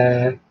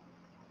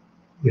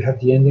 You have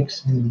the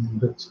index,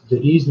 but the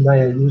reason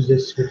why I use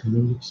this with an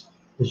index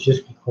is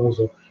just because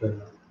of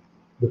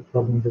the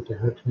problem that I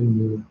had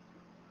when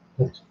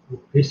that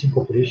async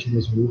operation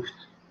is moved.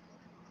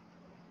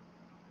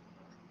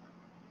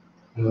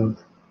 When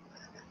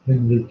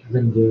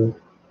the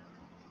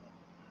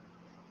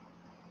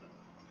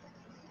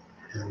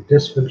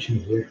this function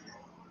here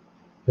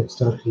that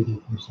starts reading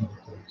from something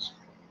else.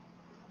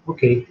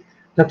 Okay,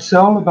 that's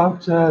all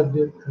about a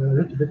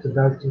little bit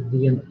about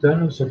the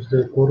internals of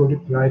the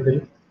Corolib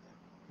library.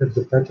 That's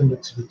the pattern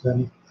that's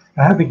returning.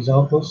 I have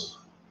examples.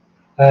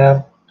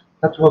 That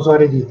was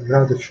already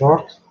rather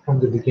short from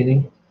the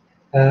beginning.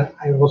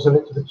 I was a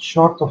little bit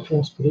short of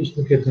inspiration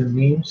to get the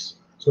names.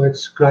 So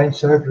it's client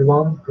server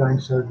 1,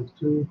 client server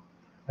 2.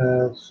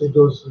 So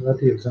those are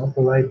the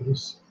example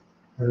libraries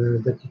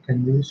that you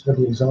can use, or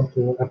the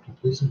example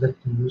applications that you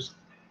can use.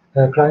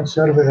 Client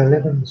server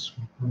 11 is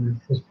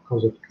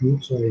because of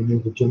Qt, so I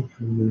made a jump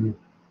from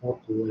 4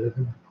 to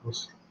 11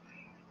 because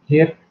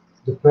here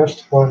the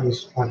first four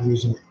are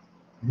using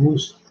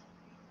Boost,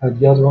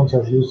 the other ones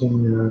are using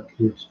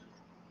Qt.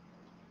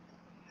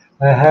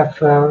 I have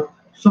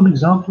some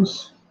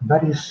examples,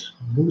 various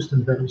Boost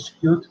and various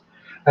Qt,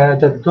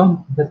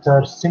 that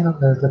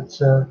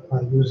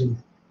are using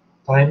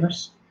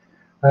timers,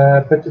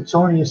 but it's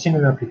only a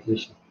single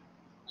application,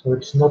 so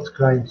it's not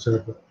client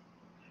server.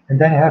 And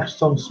then I have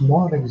some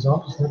smaller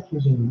examples not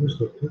using Boost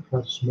or Qt,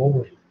 but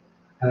smaller.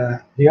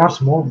 They are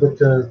small, but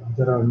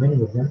there are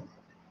many of them.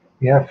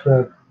 We have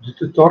the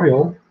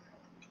tutorial,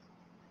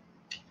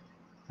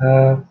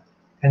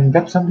 and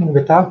that's something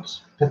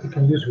that you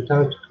can use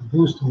without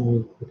Boost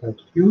and without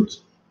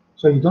Qt.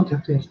 So you don't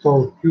have to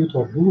install Qt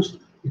or Boost.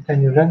 You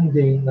can run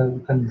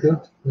you can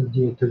build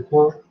the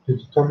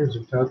tutorials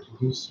without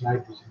these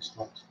libraries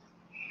installed.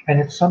 And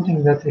it's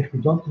something that if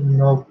you don't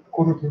know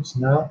coroutines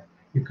now,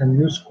 you can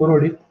use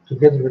Corolib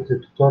together with the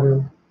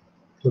tutorial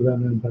to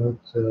learn about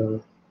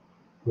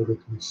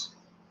coroutines.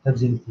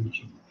 That's the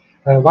intention.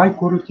 Why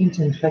coroutines?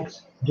 In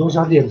fact, those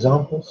are the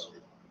examples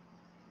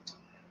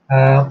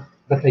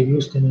that I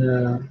used in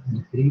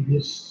the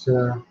previous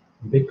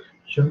big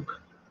chunk.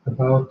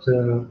 about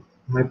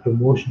my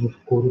promotion of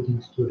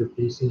coroutines to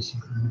replace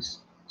asynchronous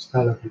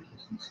style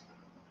applications.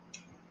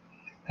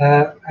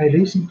 I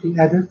recently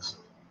added,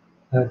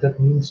 that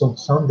means on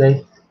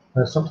Sunday,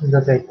 something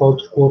that I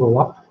called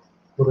Corolib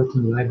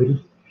coroutine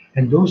library,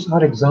 and those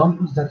are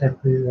examples that I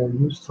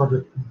used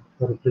for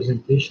the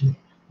presentation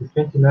the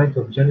 29th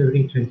of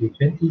January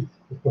 2020.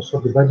 It was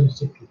for the budget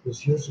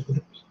cycles user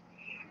groups.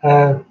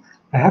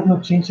 I have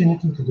not changed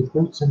anything to the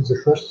code since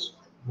the 1st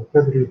of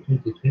February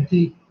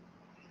 2020.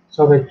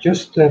 So I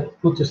just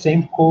put the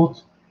same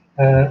code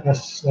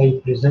as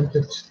I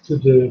presented to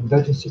the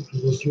Belgian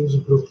cycles user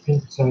group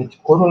inside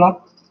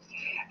Corolib.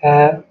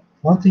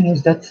 One thing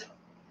is that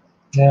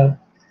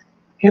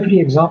every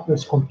example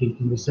is complete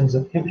in the sense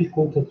that every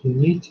code that you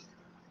need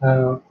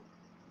uh,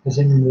 is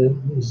in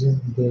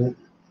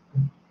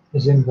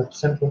the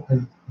simple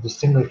and the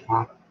single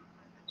file.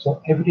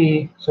 So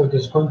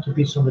there's going to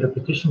be some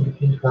repetition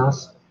between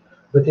files,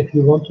 but if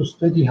you want to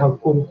study how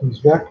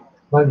coroutines work,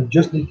 well, you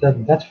just need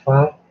that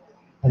file,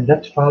 and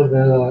that file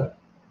will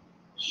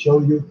show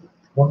you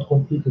one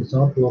complete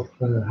example of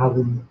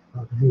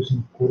of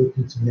using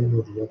coroutines in one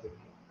or the other.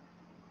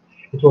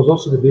 It was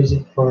also the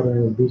basis for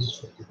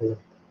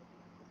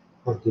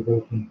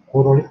developing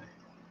Corolib.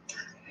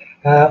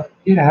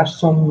 Here I have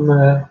some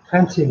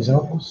fancy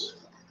examples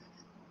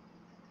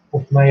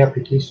of my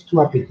application,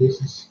 two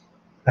applications.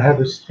 I have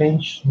a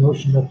strange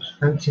notion of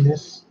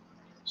fanciness.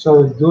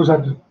 So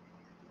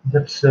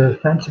that's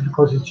fancy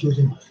because it's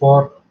using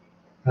 4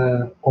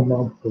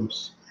 command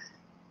prompts.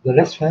 The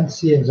less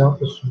fancy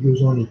examples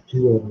use only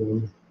 2 or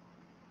 1.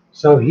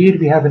 So here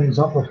we have an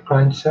example of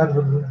client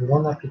server,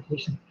 one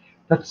application.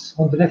 That's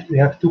on the left we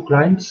have 2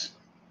 clients.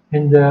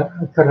 In the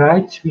upper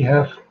right we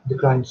have the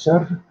client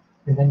server,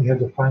 and then we have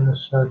the final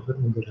server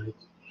on the right.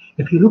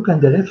 If you look on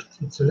the left,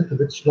 it's a little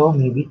bit slow,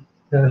 maybe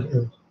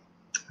a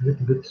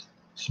little bit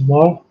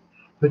small,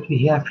 but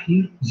we have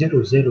here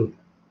 00.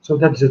 So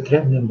that's the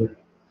thread number.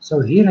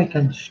 So here I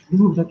can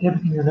prove that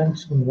everything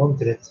runs on one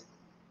thread.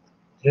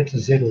 Thread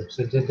 0.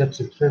 So that's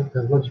a thread,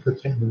 a logical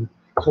thread number.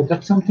 So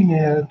that's something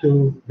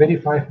to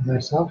verify for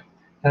myself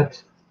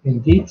that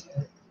indeed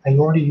I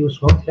only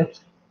use one thread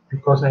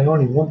because I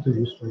only want to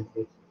use one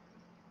thread.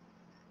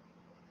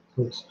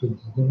 So it's to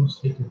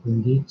demonstrate that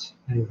indeed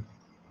I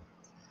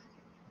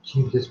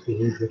achieve this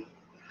behavior.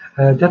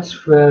 That's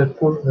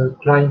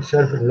client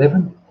server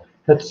 11.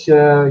 That's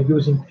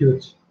using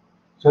Qt.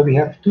 So we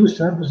have 2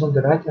 servers on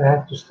the right. I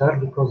have to start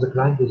because the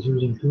client is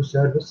using 2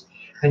 servers,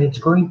 and it's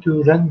going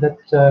to run that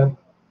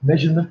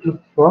measurement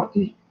loop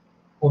 40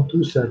 on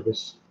 2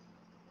 servers.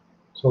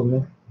 So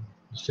the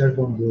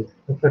server on the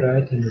upper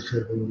right and the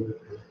server on the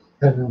upper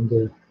right, and on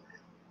the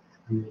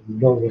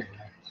lower right.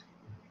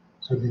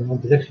 So on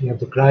the left we have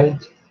the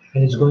client,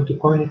 and it's going to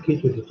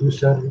communicate with the 2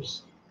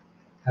 servers,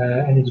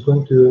 and it's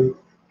going to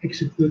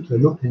execute a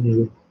loop in a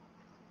loop,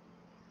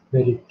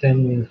 where it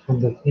then from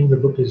that in the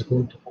loop is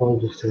going to call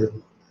the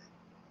server.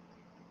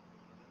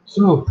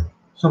 So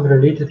some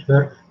related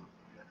work.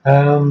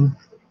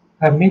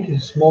 I've made a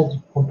small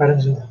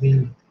comparison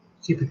between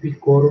CPP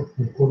Coro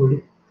and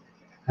Corolib.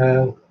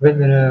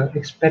 When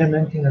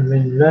experimenting and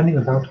when learning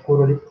about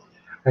Corolib,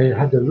 I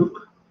had a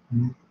look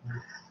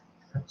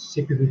at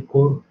CPP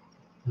Coro,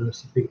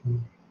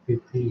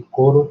 CPP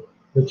Coro,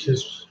 which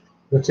is,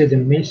 let's say, the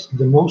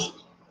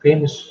most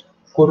famous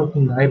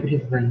coroutine library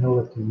that I know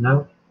up to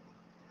now.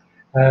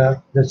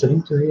 There's a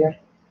link to here.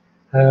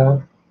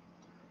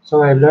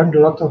 So I learned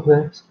a lot of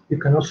that. You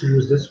can also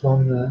use this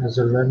one as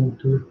a learning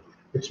tool.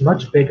 It's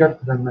much bigger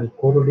than my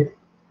Corolib,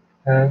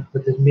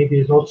 but it maybe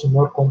is also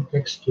more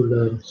complex to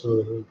learn.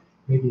 So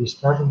maybe the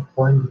starting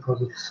point,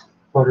 because it's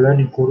for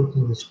learning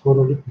coroutine, is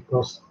Corolib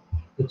because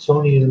it's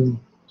only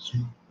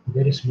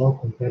very small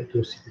compared to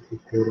CPP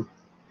Corolib.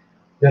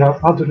 There are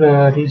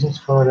other reasons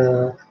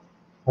for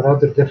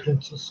other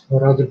differences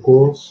or other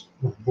goals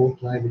of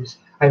both libraries.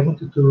 I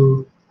wanted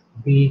to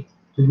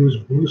use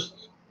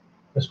Boost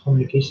as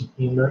communication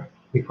framework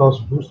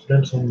because Boost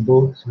runs on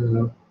both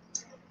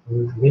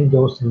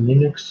Windows and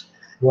Linux,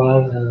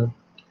 while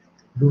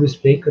Louis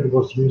Baker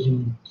was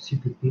using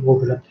CPP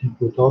overlapped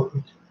input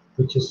output,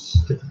 which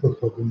is difficult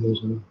for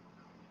Windows now.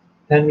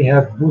 Then we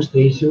have Boost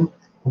ASIO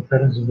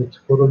comparison with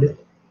Corolib.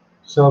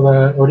 So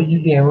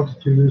originally I wanted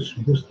to use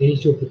Boost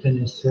ASIO, but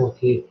then I said,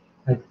 okay,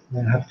 I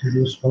have to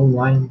use one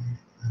line.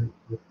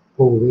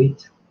 Go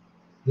wait.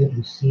 Here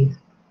we see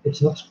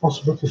it's not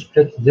possible to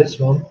split this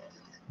one,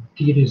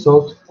 the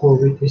result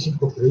co-wait async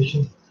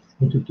operation,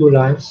 into 2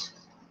 lines.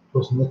 It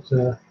was not,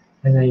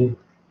 and I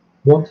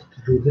wanted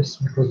to do this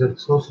because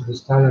that's also the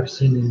style I've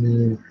seen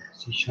in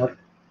C#.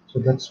 So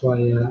that's why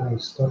I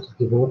started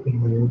developing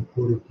my own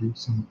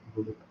coroutines and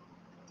Corolib.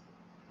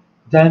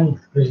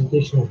 Then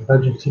presentation of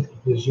Belgian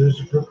CPP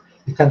user group.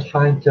 You can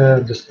find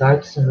the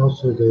slides and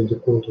also the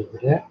code over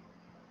there.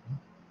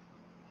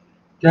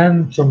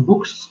 Then some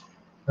books.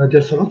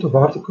 There's a lot of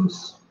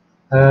articles.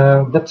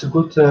 That's a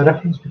good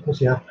reference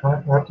because you have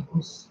 5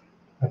 articles.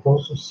 I've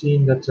also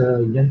seen that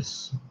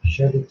Jens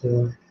shared it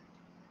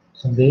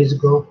some days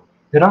ago.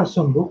 There are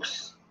some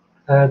books.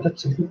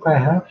 That's a book I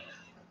have.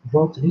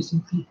 about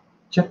recently.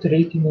 Chapter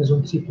 18 is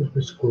on C++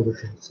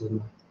 coroutines.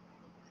 And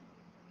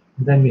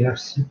then we have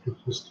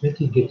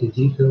C++20, get the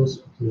details,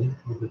 put the link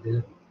over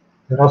there.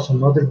 There are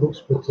some other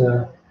books, but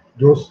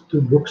those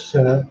two books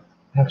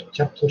have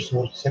chapters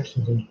or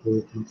sections on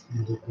coroutines,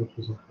 and that book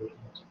is important.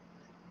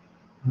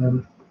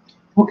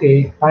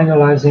 Okay,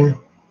 finalizing.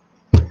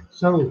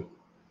 So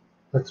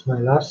that's my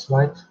last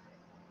slide.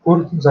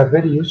 Coroutines are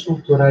very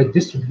useful to write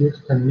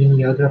distributed and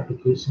many other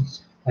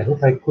applications. I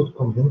hope I could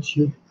convince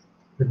you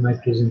with my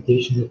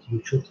presentation that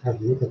you should have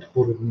a look at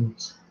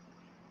coroutines.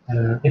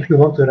 If you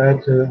want to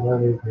write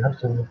or you have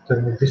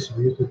to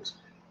distributed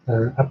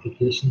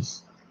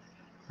applications,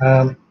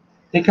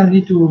 they can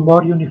lead to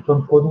more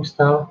uniform coding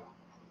style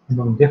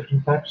among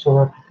different types of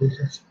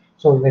applications.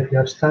 So if you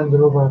have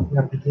standalone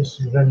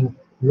applications running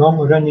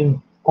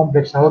long-running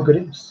complex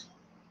algorithms,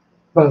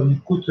 well,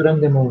 you could run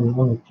them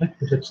on a thread,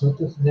 but it's not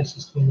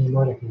necessary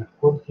anymore if you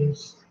have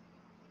coroutines.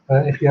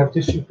 If you have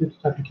distributed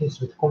applications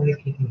with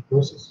communicating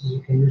processes, you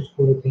can use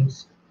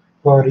coroutines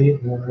for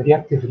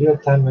reactive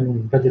real-time and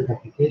embedded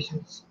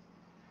applications.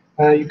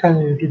 You can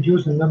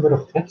reduce the number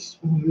of threads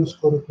when you use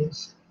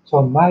coroutines.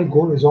 So my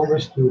goal is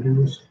always to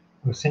use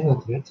a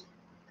single thread.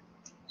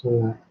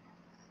 So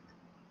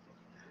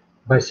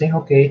by saying,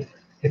 okay,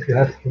 if you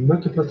have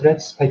multiple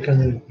threads, I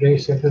can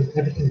replace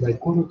everything by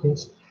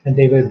coroutines, and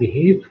they will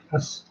behave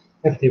as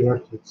if they were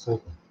threads.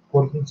 So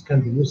coroutines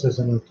can be used as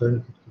an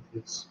alternative to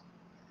threads.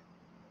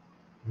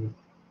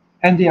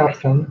 And they are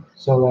fun.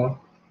 So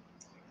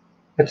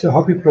it's a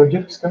hobby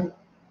project still.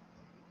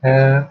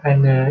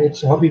 And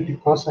it's a hobby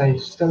because I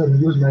still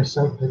amuse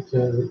myself with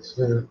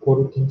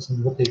coroutines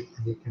and what they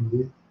can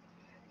do.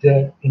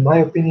 In my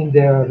opinion,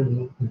 they are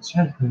an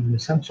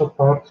essential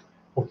part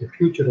of the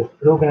future of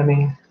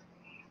programming,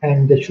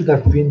 and they should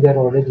have been there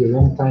already a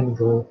long time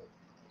ago.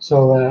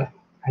 So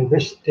I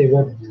wish they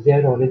were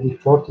there already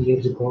 40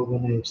 years ago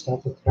when I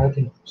started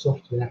writing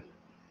software.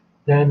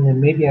 Then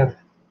maybe I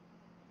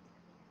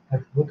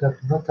would have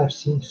not have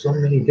seen so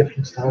many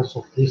different styles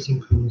of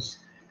asynchronous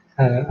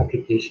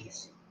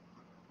applications.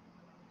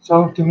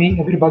 So to me,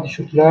 everybody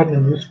should learn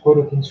and use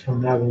coroutines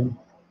from now on.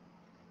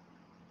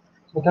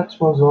 So that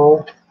was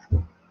all.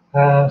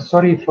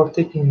 Sorry for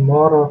taking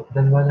more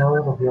than 1 hour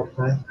of your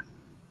time.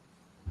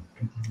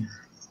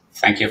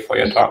 Thank you for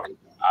your talk.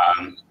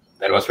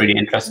 That was really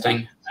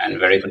interesting and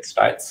very good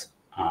slides.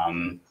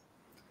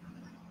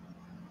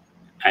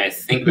 I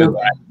think we're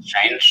going to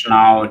change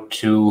now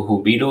to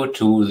Hubido,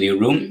 to the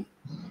room.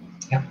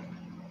 Yeah.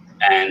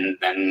 And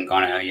then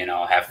gonna,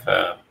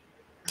 have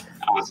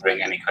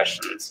answering any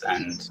questions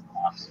and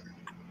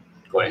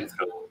going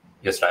through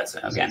your slides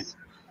again.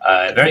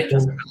 Very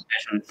interesting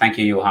presentation. Thank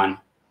you, Johan.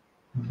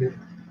 Thank you.